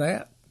comfort in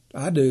that?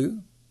 I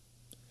do.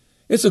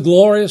 It's a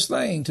glorious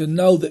thing to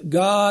know that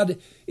God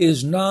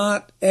is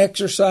not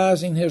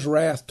exercising his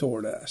wrath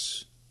toward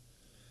us.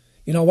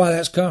 You know why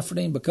that's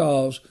comforting?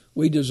 Because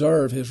we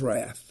deserve his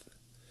wrath.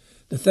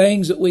 The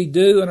things that we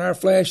do in our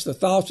flesh, the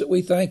thoughts that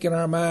we think in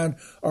our mind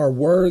are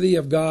worthy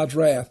of God's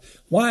wrath.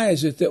 Why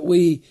is it that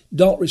we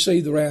don't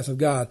receive the wrath of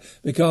God?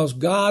 Because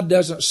God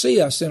doesn't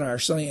see us in our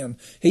sin.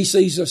 He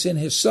sees us in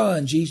his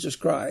Son, Jesus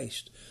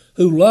Christ,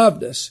 who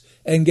loved us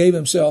and gave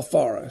himself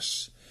for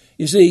us.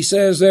 You see, he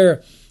says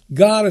there,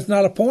 God hath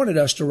not appointed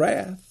us to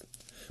wrath,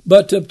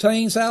 but to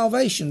obtain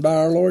salvation by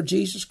our Lord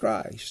Jesus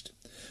Christ,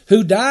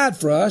 who died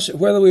for us, that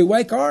whether we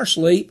wake or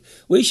sleep,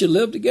 we should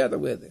live together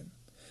with him.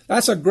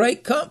 That's a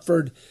great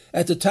comfort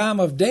at the time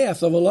of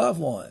death of a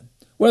loved one.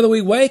 Whether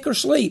we wake or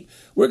sleep,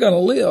 we're going to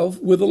live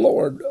with the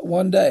Lord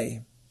one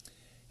day.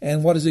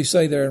 And what does he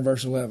say there in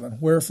verse 11?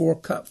 Wherefore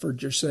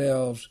comfort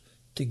yourselves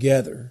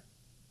together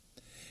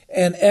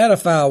and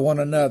edify one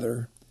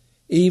another,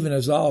 even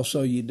as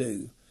also you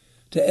do.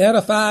 To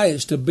edify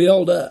is to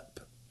build up.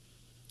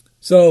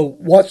 So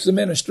what's the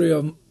ministry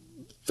of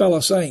fellow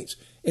saints?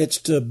 It's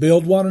to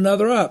build one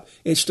another up.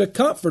 It's to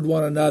comfort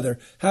one another.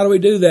 How do we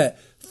do that?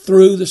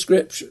 Through the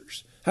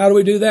Scriptures. How do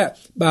we do that?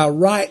 By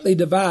rightly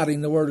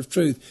dividing the word of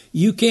truth.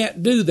 You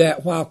can't do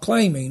that while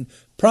claiming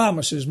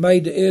promises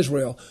made to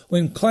Israel,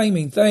 when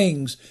claiming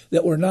things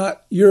that were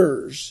not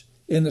yours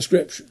in the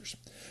Scriptures.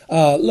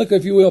 Look,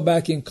 if you will,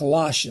 back in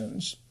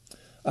Colossians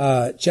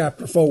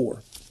chapter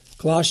 4.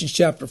 Colossians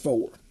chapter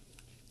 4.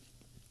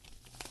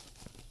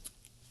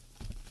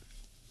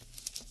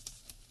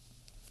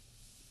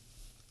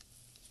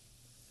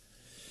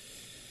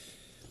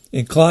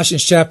 In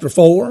Colossians chapter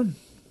 4,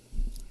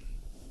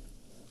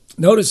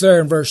 notice there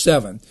in verse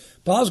 7,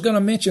 Paul's going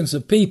to mention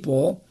some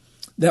people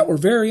that were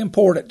very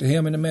important to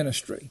him in the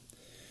ministry.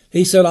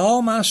 He said,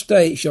 All my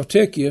state shall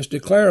Tychicus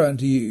declare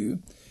unto you,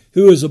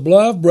 who is a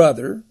beloved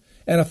brother,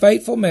 and a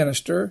faithful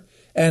minister,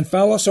 and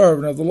fellow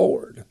servant of the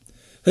Lord,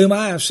 whom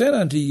I have sent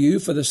unto you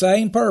for the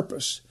same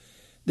purpose,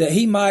 that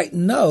he might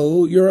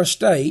know your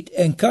estate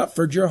and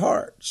comfort your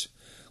hearts,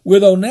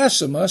 with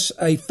Onesimus,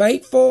 a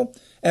faithful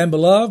and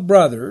beloved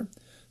brother,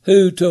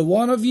 who is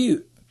one of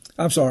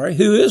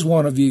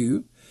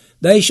you,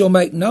 they shall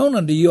make known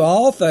unto you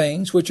all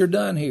things which are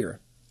done here.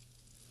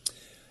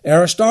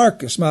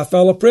 Aristarchus, my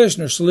fellow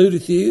prisoner,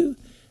 saluteth you,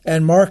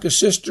 and Marcus'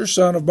 sister,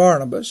 son of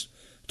Barnabas,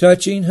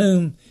 touching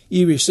whom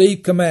ye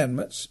receive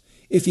commandments.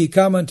 If ye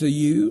come unto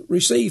you,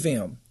 receive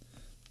him.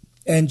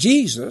 And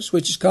Jesus,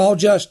 which is called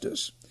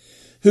Justus,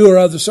 who are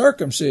of the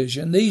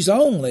circumcision, these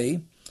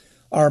only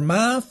are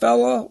my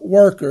fellow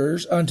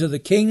workers unto the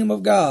kingdom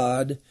of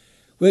God,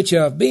 which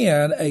have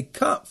been a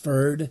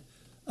comfort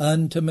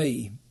unto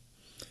me.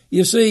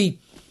 You see,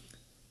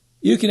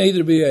 you can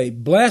either be a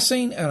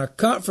blessing and a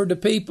comfort to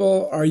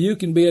people, or you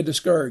can be a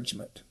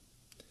discouragement.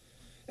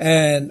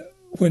 And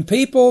when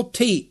people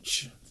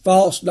teach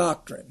false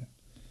doctrine,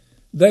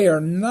 they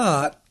are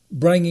not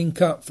bringing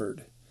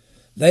comfort.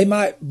 They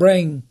might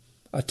bring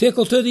a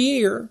tickle to the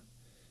ear.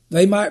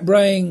 They might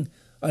bring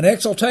an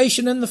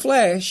exaltation in the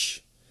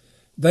flesh.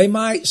 They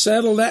might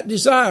settle that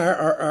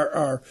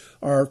desire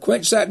or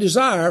quench that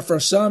desire for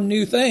some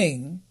new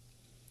thing.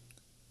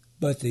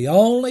 But the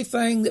only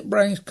thing that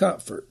brings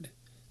comfort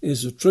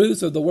is the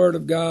truth of the Word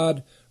of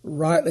God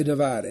rightly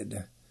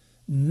divided.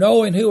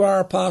 Knowing who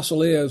our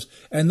apostle is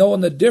and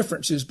knowing the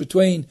differences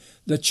between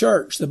the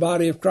church, the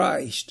body of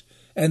Christ,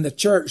 and the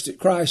church that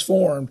Christ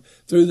formed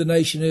through the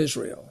nation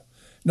Israel.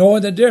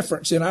 Knowing the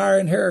difference in our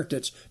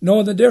inheritance.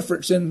 Knowing the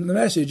difference in the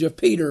message of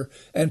Peter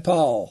and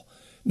Paul.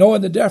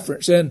 Knowing the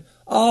difference in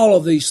all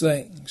of these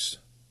things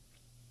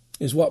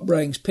is what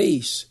brings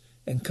peace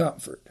and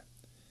comfort.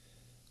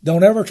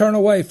 Don't ever turn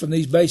away from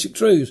these basic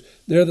truths.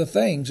 They're the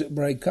things that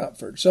bring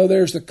comfort. So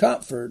there's the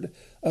comfort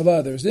of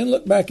others. Then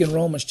look back in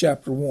Romans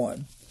chapter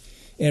 1.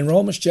 In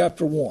Romans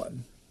chapter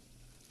 1.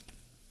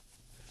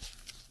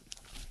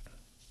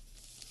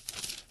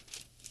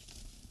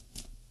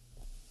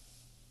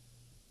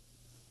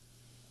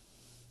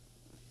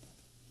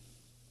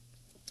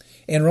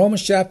 In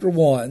Romans chapter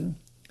 1,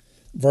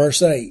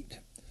 verse 8,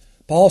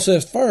 Paul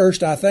says,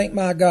 First, I thank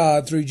my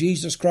God through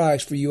Jesus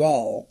Christ for you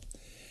all,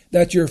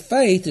 that your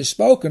faith is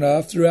spoken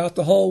of throughout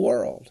the whole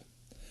world.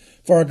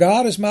 For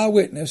God is my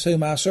witness,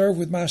 whom I serve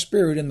with my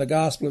spirit in the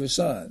gospel of his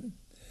Son,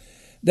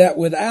 that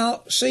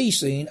without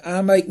ceasing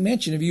I make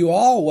mention of you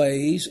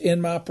always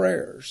in my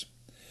prayers,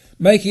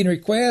 making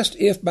request,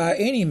 if by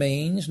any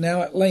means,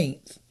 now at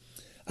length,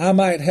 I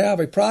might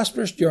have a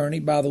prosperous journey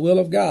by the will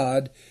of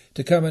God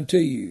to come unto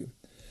you.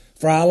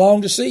 For I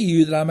long to see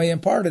you, that I may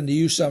impart unto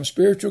you some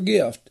spiritual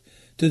gift,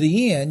 to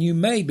the end you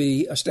may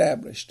be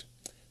established.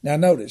 Now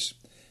notice,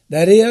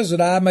 that is,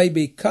 that I may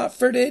be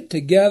comforted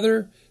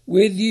together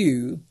with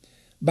you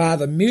by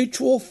the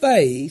mutual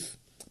faith,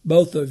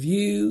 both of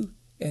you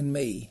and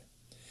me.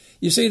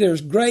 You see,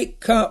 there's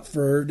great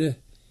comfort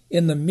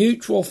in the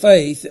mutual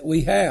faith that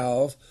we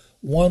have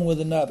one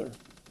with another.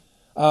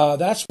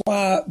 That's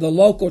why the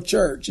local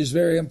church is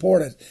very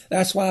important.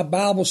 That's why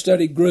Bible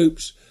study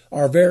groups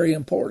are very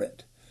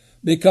important,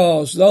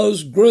 because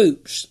those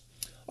groups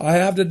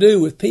have to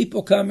do with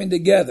people coming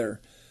together,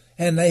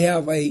 and they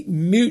have a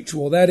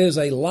mutual, that is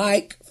a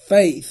like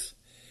faith.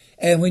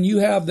 And when you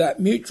have that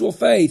mutual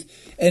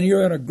faith and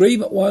you're in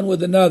agreement one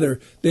with another,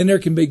 then there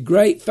can be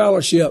great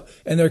fellowship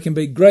and there can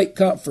be great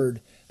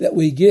comfort that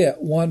we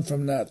get one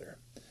from another.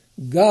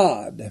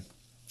 God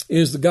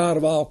is the God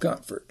of all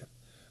comfort.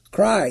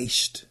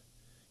 Christ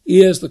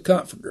is the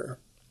comforter.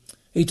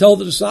 He told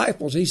the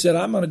disciples, he said,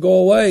 I'm going to go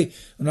away.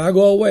 When I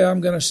go away,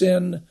 I'm going to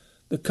send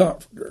the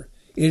comforter.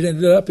 It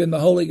ended up in the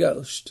Holy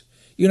Ghost.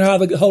 You know how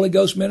the Holy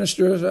Ghost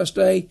ministers to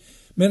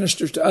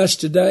us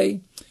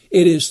today?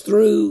 It is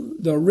through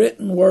the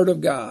written Word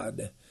of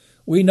God.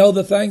 We know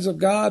the things of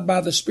God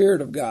by the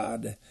Spirit of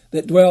God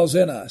that dwells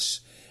in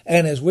us.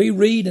 And as we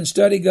read and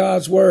study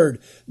God's Word,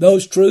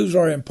 those truths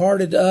are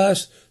imparted to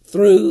us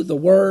through the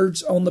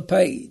words on the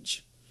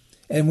page.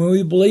 And when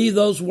we believe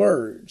those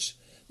words,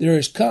 there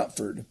is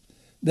comfort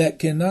that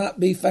cannot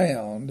be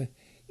found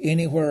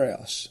anywhere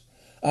else.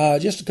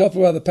 Just a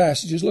couple of other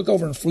passages. Look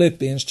over in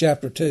Philippians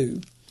chapter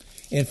 2.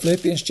 In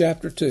Philippians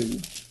chapter 2.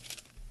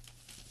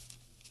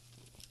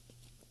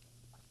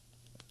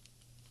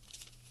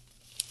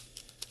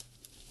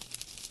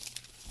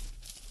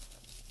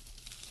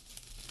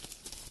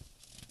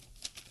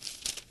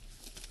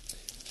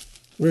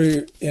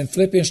 We're in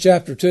Philippians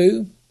chapter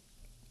 2.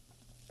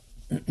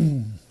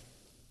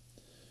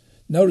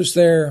 Notice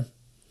there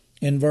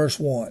in verse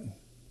 1.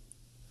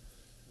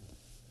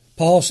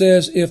 Paul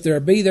says, If there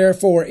be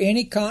therefore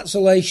any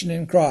consolation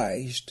in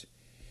Christ,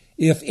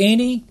 if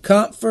any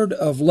comfort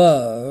of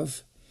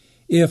love,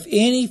 if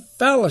any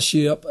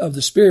fellowship of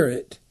the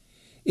Spirit,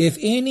 if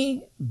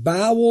any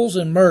bowels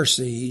and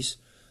mercies,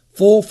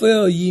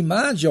 fulfill ye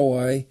my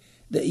joy,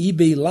 that ye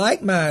be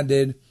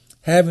like-minded,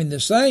 having the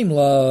same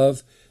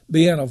love,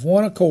 being of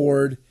one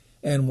accord,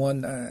 and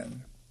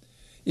 1:9.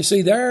 You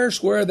see,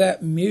 there's where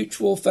that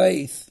mutual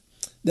faith,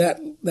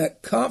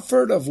 that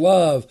comfort of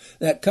love,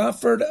 that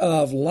comfort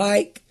of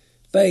like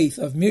faith,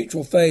 of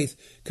mutual faith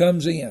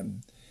comes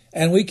in.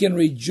 And we can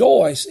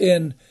rejoice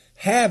in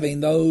having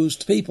those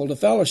people to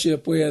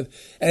fellowship with.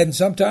 And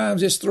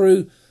sometimes it's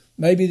through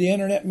maybe the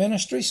internet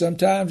ministry,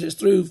 sometimes it's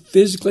through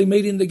physically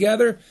meeting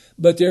together,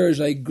 but there is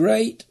a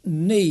great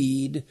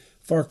need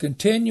for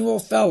continual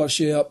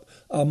fellowship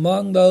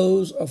among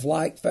those of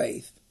like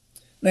faith.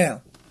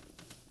 Now,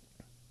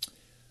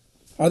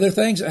 are there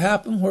things that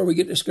happen where we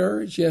get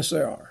discouraged? Yes,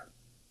 there are.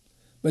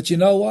 But you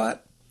know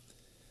what?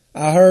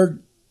 I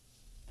heard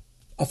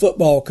a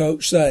football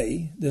coach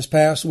say this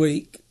past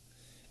week,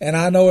 and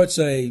I know it's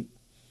a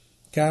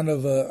kind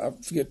of I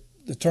forget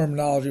the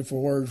terminology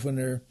for words when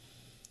they're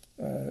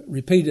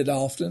repeated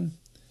often.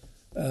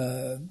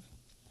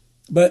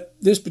 But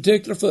this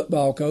particular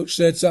football coach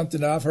said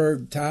something I've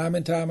heard time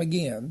and time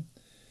again,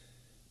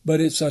 but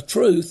it's a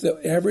truth that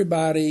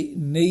everybody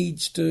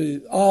needs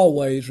to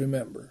always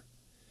remember.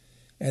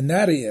 And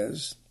that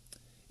is,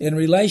 in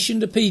relation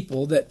to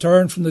people that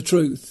turn from the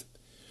truth,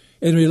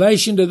 in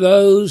relation to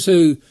those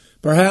who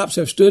perhaps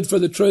have stood for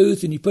the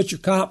truth and you put your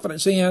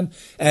confidence in,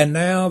 and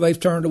now they've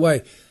turned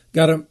away.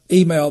 Got an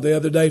email the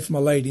other day from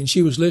a lady, and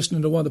she was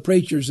listening to one of the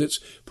preachers that's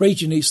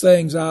preaching these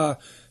things I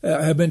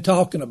have been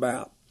talking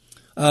about.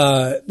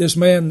 This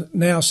man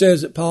now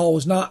says that Paul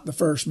was not the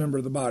first member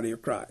of the body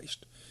of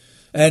Christ.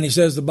 And he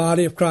says the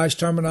body of Christ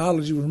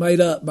terminology was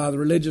made up by the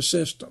religious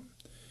system.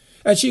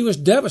 And she was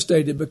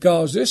devastated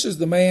because this is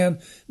the man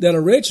that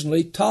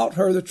originally taught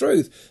her the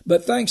truth.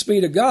 But thanks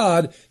be to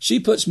God, she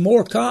puts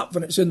more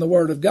confidence in the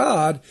Word of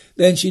God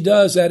than she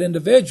does that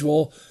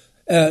individual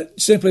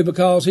simply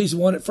because he's the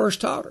one that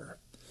first taught her.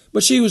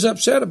 But she was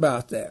upset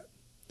about that,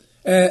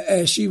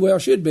 as she well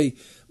should be.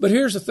 But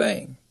here's the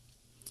thing.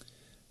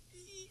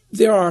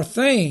 There are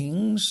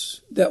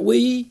things that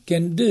we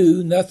can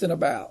do nothing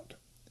about.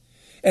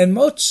 And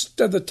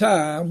most of the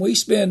time, we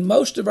spend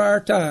most of our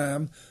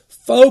time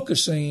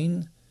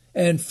focusing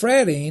and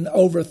fretting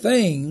over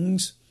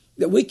things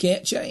that we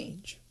can't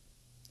change.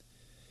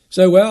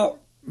 So, well,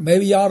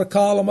 maybe you ought to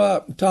call them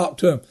up and talk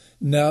to them.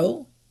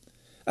 No,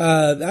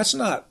 that's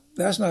not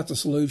the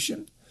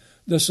solution.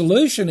 The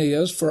solution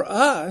is for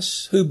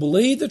us who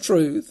believe the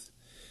truth,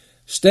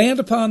 stand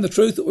upon the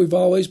truth that we've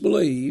always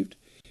believed,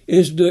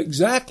 is to do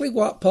exactly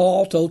what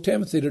Paul told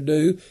Timothy to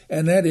do,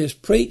 and that is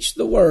preach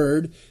the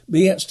word,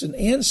 be instant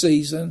in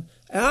season,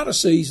 out of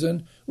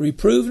season,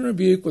 reprove and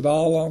rebuke with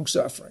all long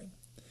suffering.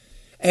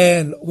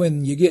 And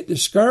when you get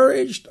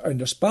discouraged or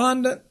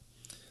despondent,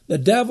 the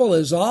devil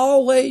is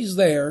always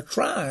there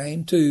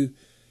trying to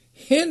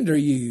hinder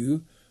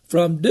you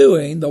from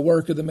doing the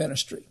work of the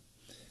ministry.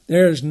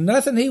 There's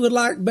nothing he would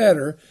like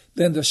better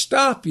than to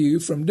stop you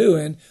from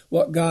doing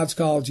what God's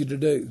called you to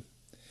do.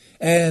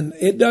 And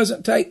it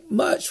doesn't take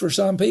much for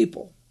some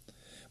people.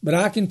 But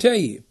I can tell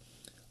you,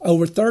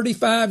 over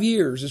 35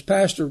 years as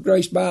pastor of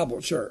Grace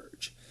Bible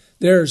Church,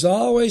 there's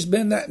always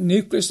been that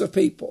nucleus of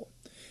people.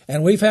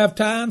 And we've had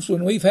times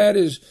when we've had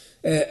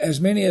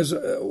as many as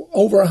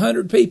over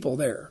 100 people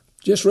there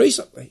just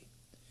recently.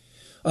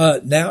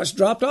 Now it's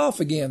dropped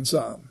off again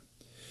some.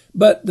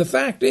 But the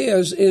fact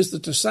is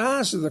that the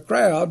size of the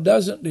crowd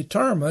doesn't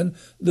determine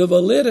the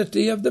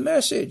validity of the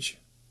message.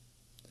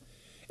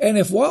 And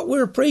if what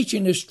we're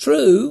preaching is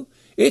true,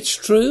 it's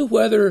true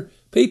whether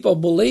people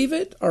believe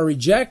it or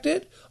reject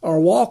it or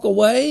walk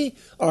away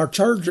or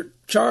cause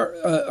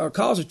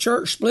a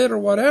church split or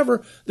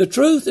whatever. The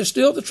truth is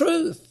still the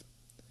truth.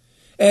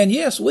 And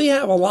yes, we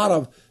have a lot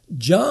of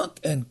junk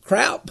and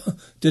crap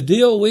to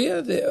deal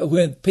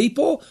with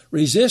people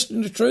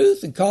resisting the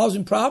truth and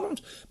causing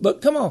problems.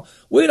 But come on,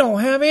 we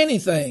don't have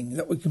anything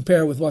that would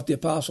compare with what the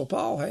Apostle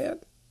Paul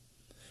had.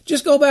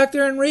 Just go back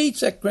there and read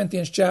 2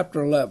 Corinthians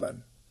chapter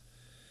 11.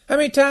 How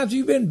many times have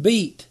you been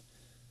beat?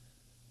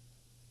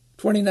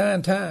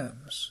 29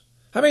 times.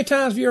 How many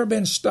times have you ever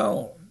been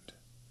stoned?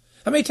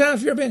 How many times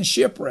have you ever been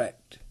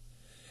shipwrecked?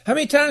 How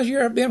many times have you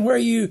ever been where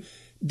you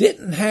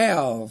didn't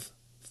have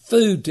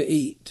food to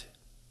eat?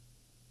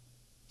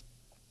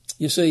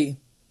 You see,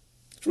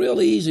 it's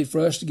real easy for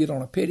us to get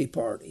on a pity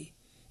party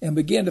and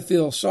begin to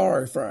feel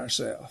sorry for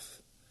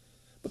ourselves.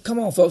 But come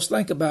on, folks,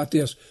 think about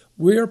this.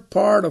 We're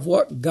part of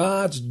what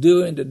God's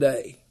doing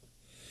today.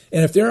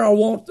 And if there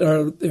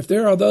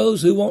are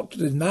those who want to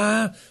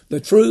deny the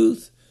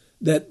truth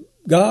that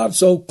God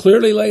so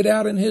clearly laid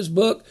out in His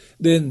book,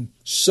 then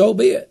so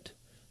be it.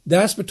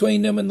 That's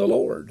between them and the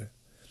Lord.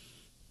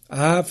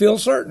 I feel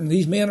certain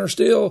these men I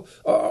still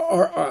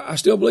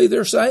believe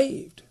they're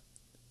saved.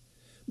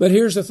 But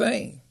here's the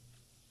thing.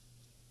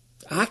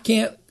 I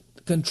can't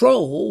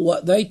control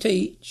what they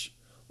teach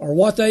or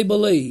what they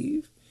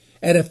believe.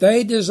 And if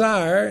they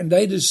desire and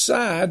they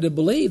decide to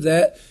believe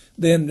that,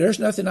 then there's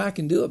nothing I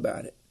can do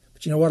about it.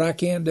 But you know what I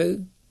can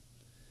do?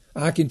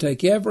 I can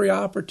take every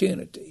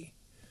opportunity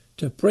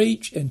to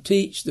preach and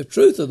teach the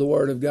truth of the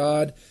Word of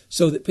God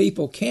so that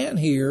people can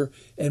hear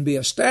and be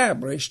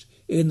established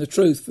in the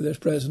truth for this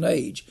present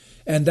age.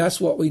 And that's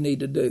what we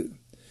need to do.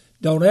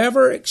 Don't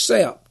ever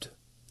accept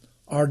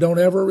or don't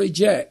ever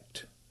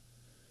reject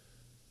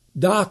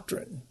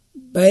doctrine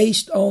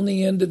based on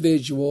the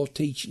individual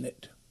teaching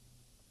it.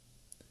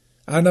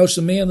 I know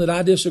some men that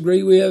I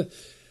disagree with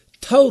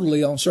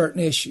totally on certain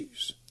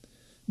issues,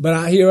 but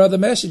I hear other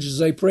messages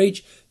they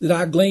preach that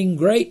I glean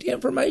great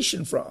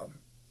information from.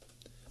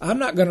 I'm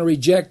not going to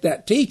reject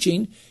that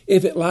teaching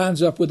if it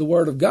lines up with the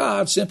Word of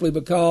God simply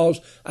because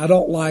I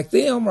don't like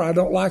them or I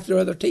don't like their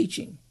other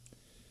teaching.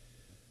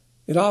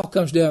 It all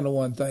comes down to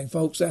one thing,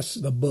 folks. That's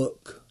the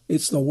book.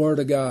 It's the Word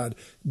of God.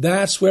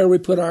 That's where we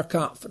put our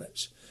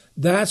confidence.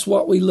 That's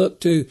what we look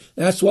to.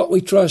 That's what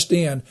we trust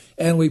in.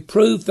 And we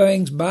prove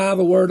things by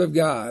the Word of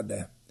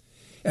God.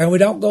 And we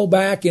don't go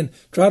back and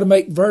try to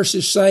make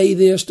verses say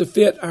this to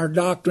fit our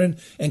doctrine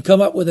and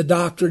come up with a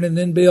doctrine and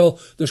then build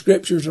the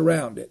Scriptures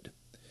around it.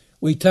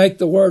 We take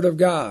the Word of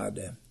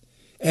God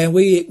and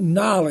we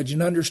acknowledge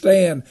and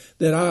understand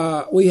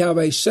that we have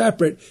a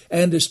separate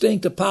and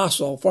distinct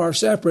apostle for a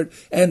separate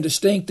and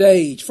distinct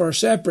age, for a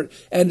separate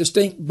and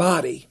distinct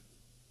body.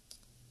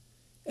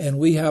 And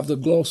we have the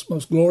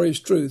most glorious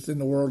truth in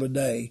the world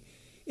today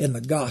in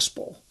the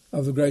gospel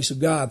of the grace of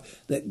God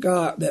that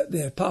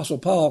the Apostle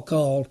Paul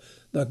called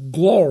the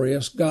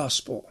glorious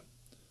gospel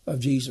of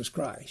Jesus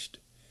Christ.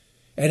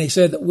 And he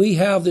said that we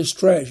have this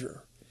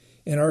treasure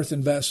in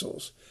earthen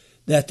vessels,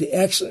 that the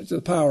excellence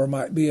of the power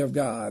might be of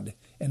God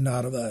and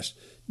not of us.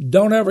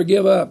 Don't ever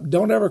give up.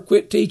 Don't ever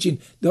quit teaching.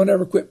 Don't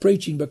ever quit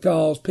preaching,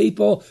 because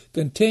people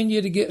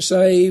continue to get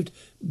saved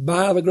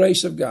by the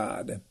grace of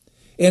God.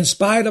 In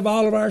spite of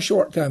all of our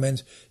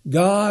shortcomings,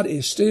 God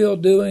is still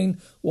doing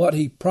what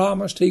He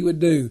promised He would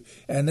do,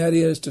 and that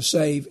is to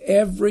save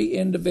every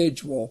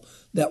individual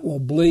that will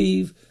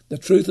believe the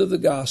truth of the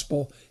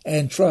gospel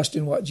and trust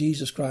in what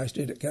Jesus Christ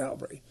did at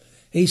Calvary.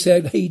 He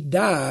said He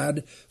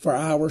died for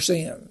our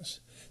sins,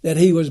 that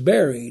He was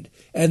buried,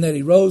 and that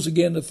He rose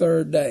again the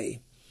third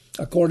day,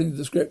 according to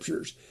the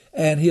Scriptures.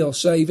 And He'll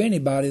save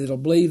anybody that'll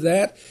believe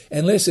that.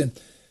 And listen,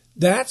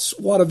 that's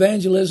what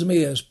evangelism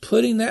is,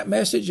 putting that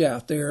message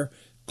out there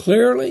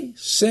clearly,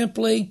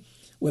 simply,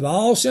 with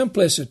all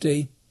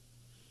simplicity,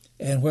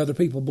 and whether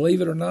people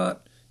believe it or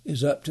not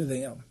is up to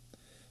them.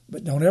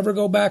 But don't ever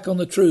go back on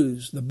the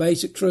truths, the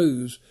basic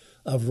truths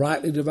of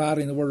rightly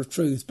dividing the word of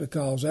truth,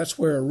 because that's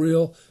where a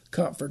real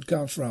comfort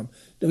comes from.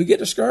 Do we get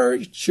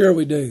discouraged? Sure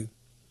we do.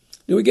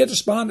 Do we get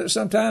despondent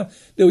sometimes?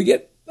 Do we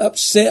get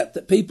upset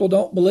that people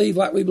don't believe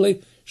like we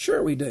believe?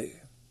 Sure we do.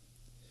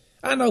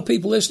 I know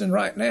people listening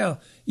right now,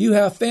 you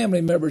have family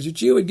members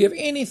that you would give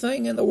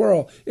anything in the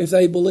world if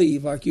they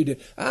believe like you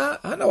did.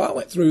 I know I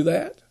went through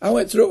that. I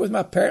went through it with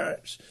my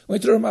parents,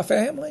 went through it with my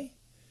family.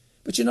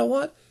 But you know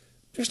what?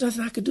 There's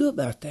nothing I could do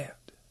about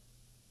that.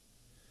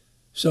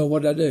 So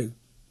what did I do?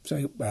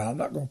 Say, well, I'm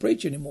not going to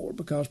preach anymore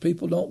because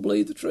people don't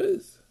believe the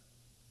truth.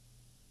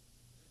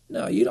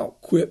 No, you don't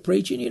quit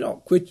preaching. You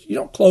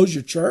don't close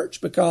your church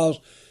because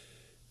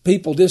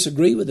people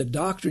disagree with the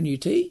doctrine you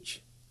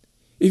teach.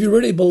 If you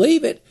really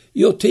believe it,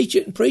 you'll teach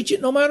it and preach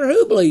it no matter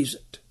who believes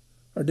it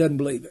or doesn't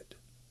believe it.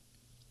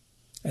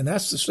 And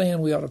that's the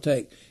stand we ought to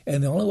take.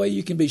 And the only way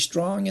you can be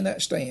strong in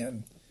that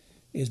stand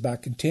is by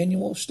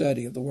continual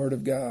study of the Word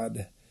of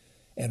God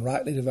and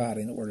rightly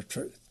dividing the word of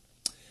truth.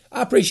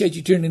 I appreciate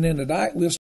you tuning in tonight. We'll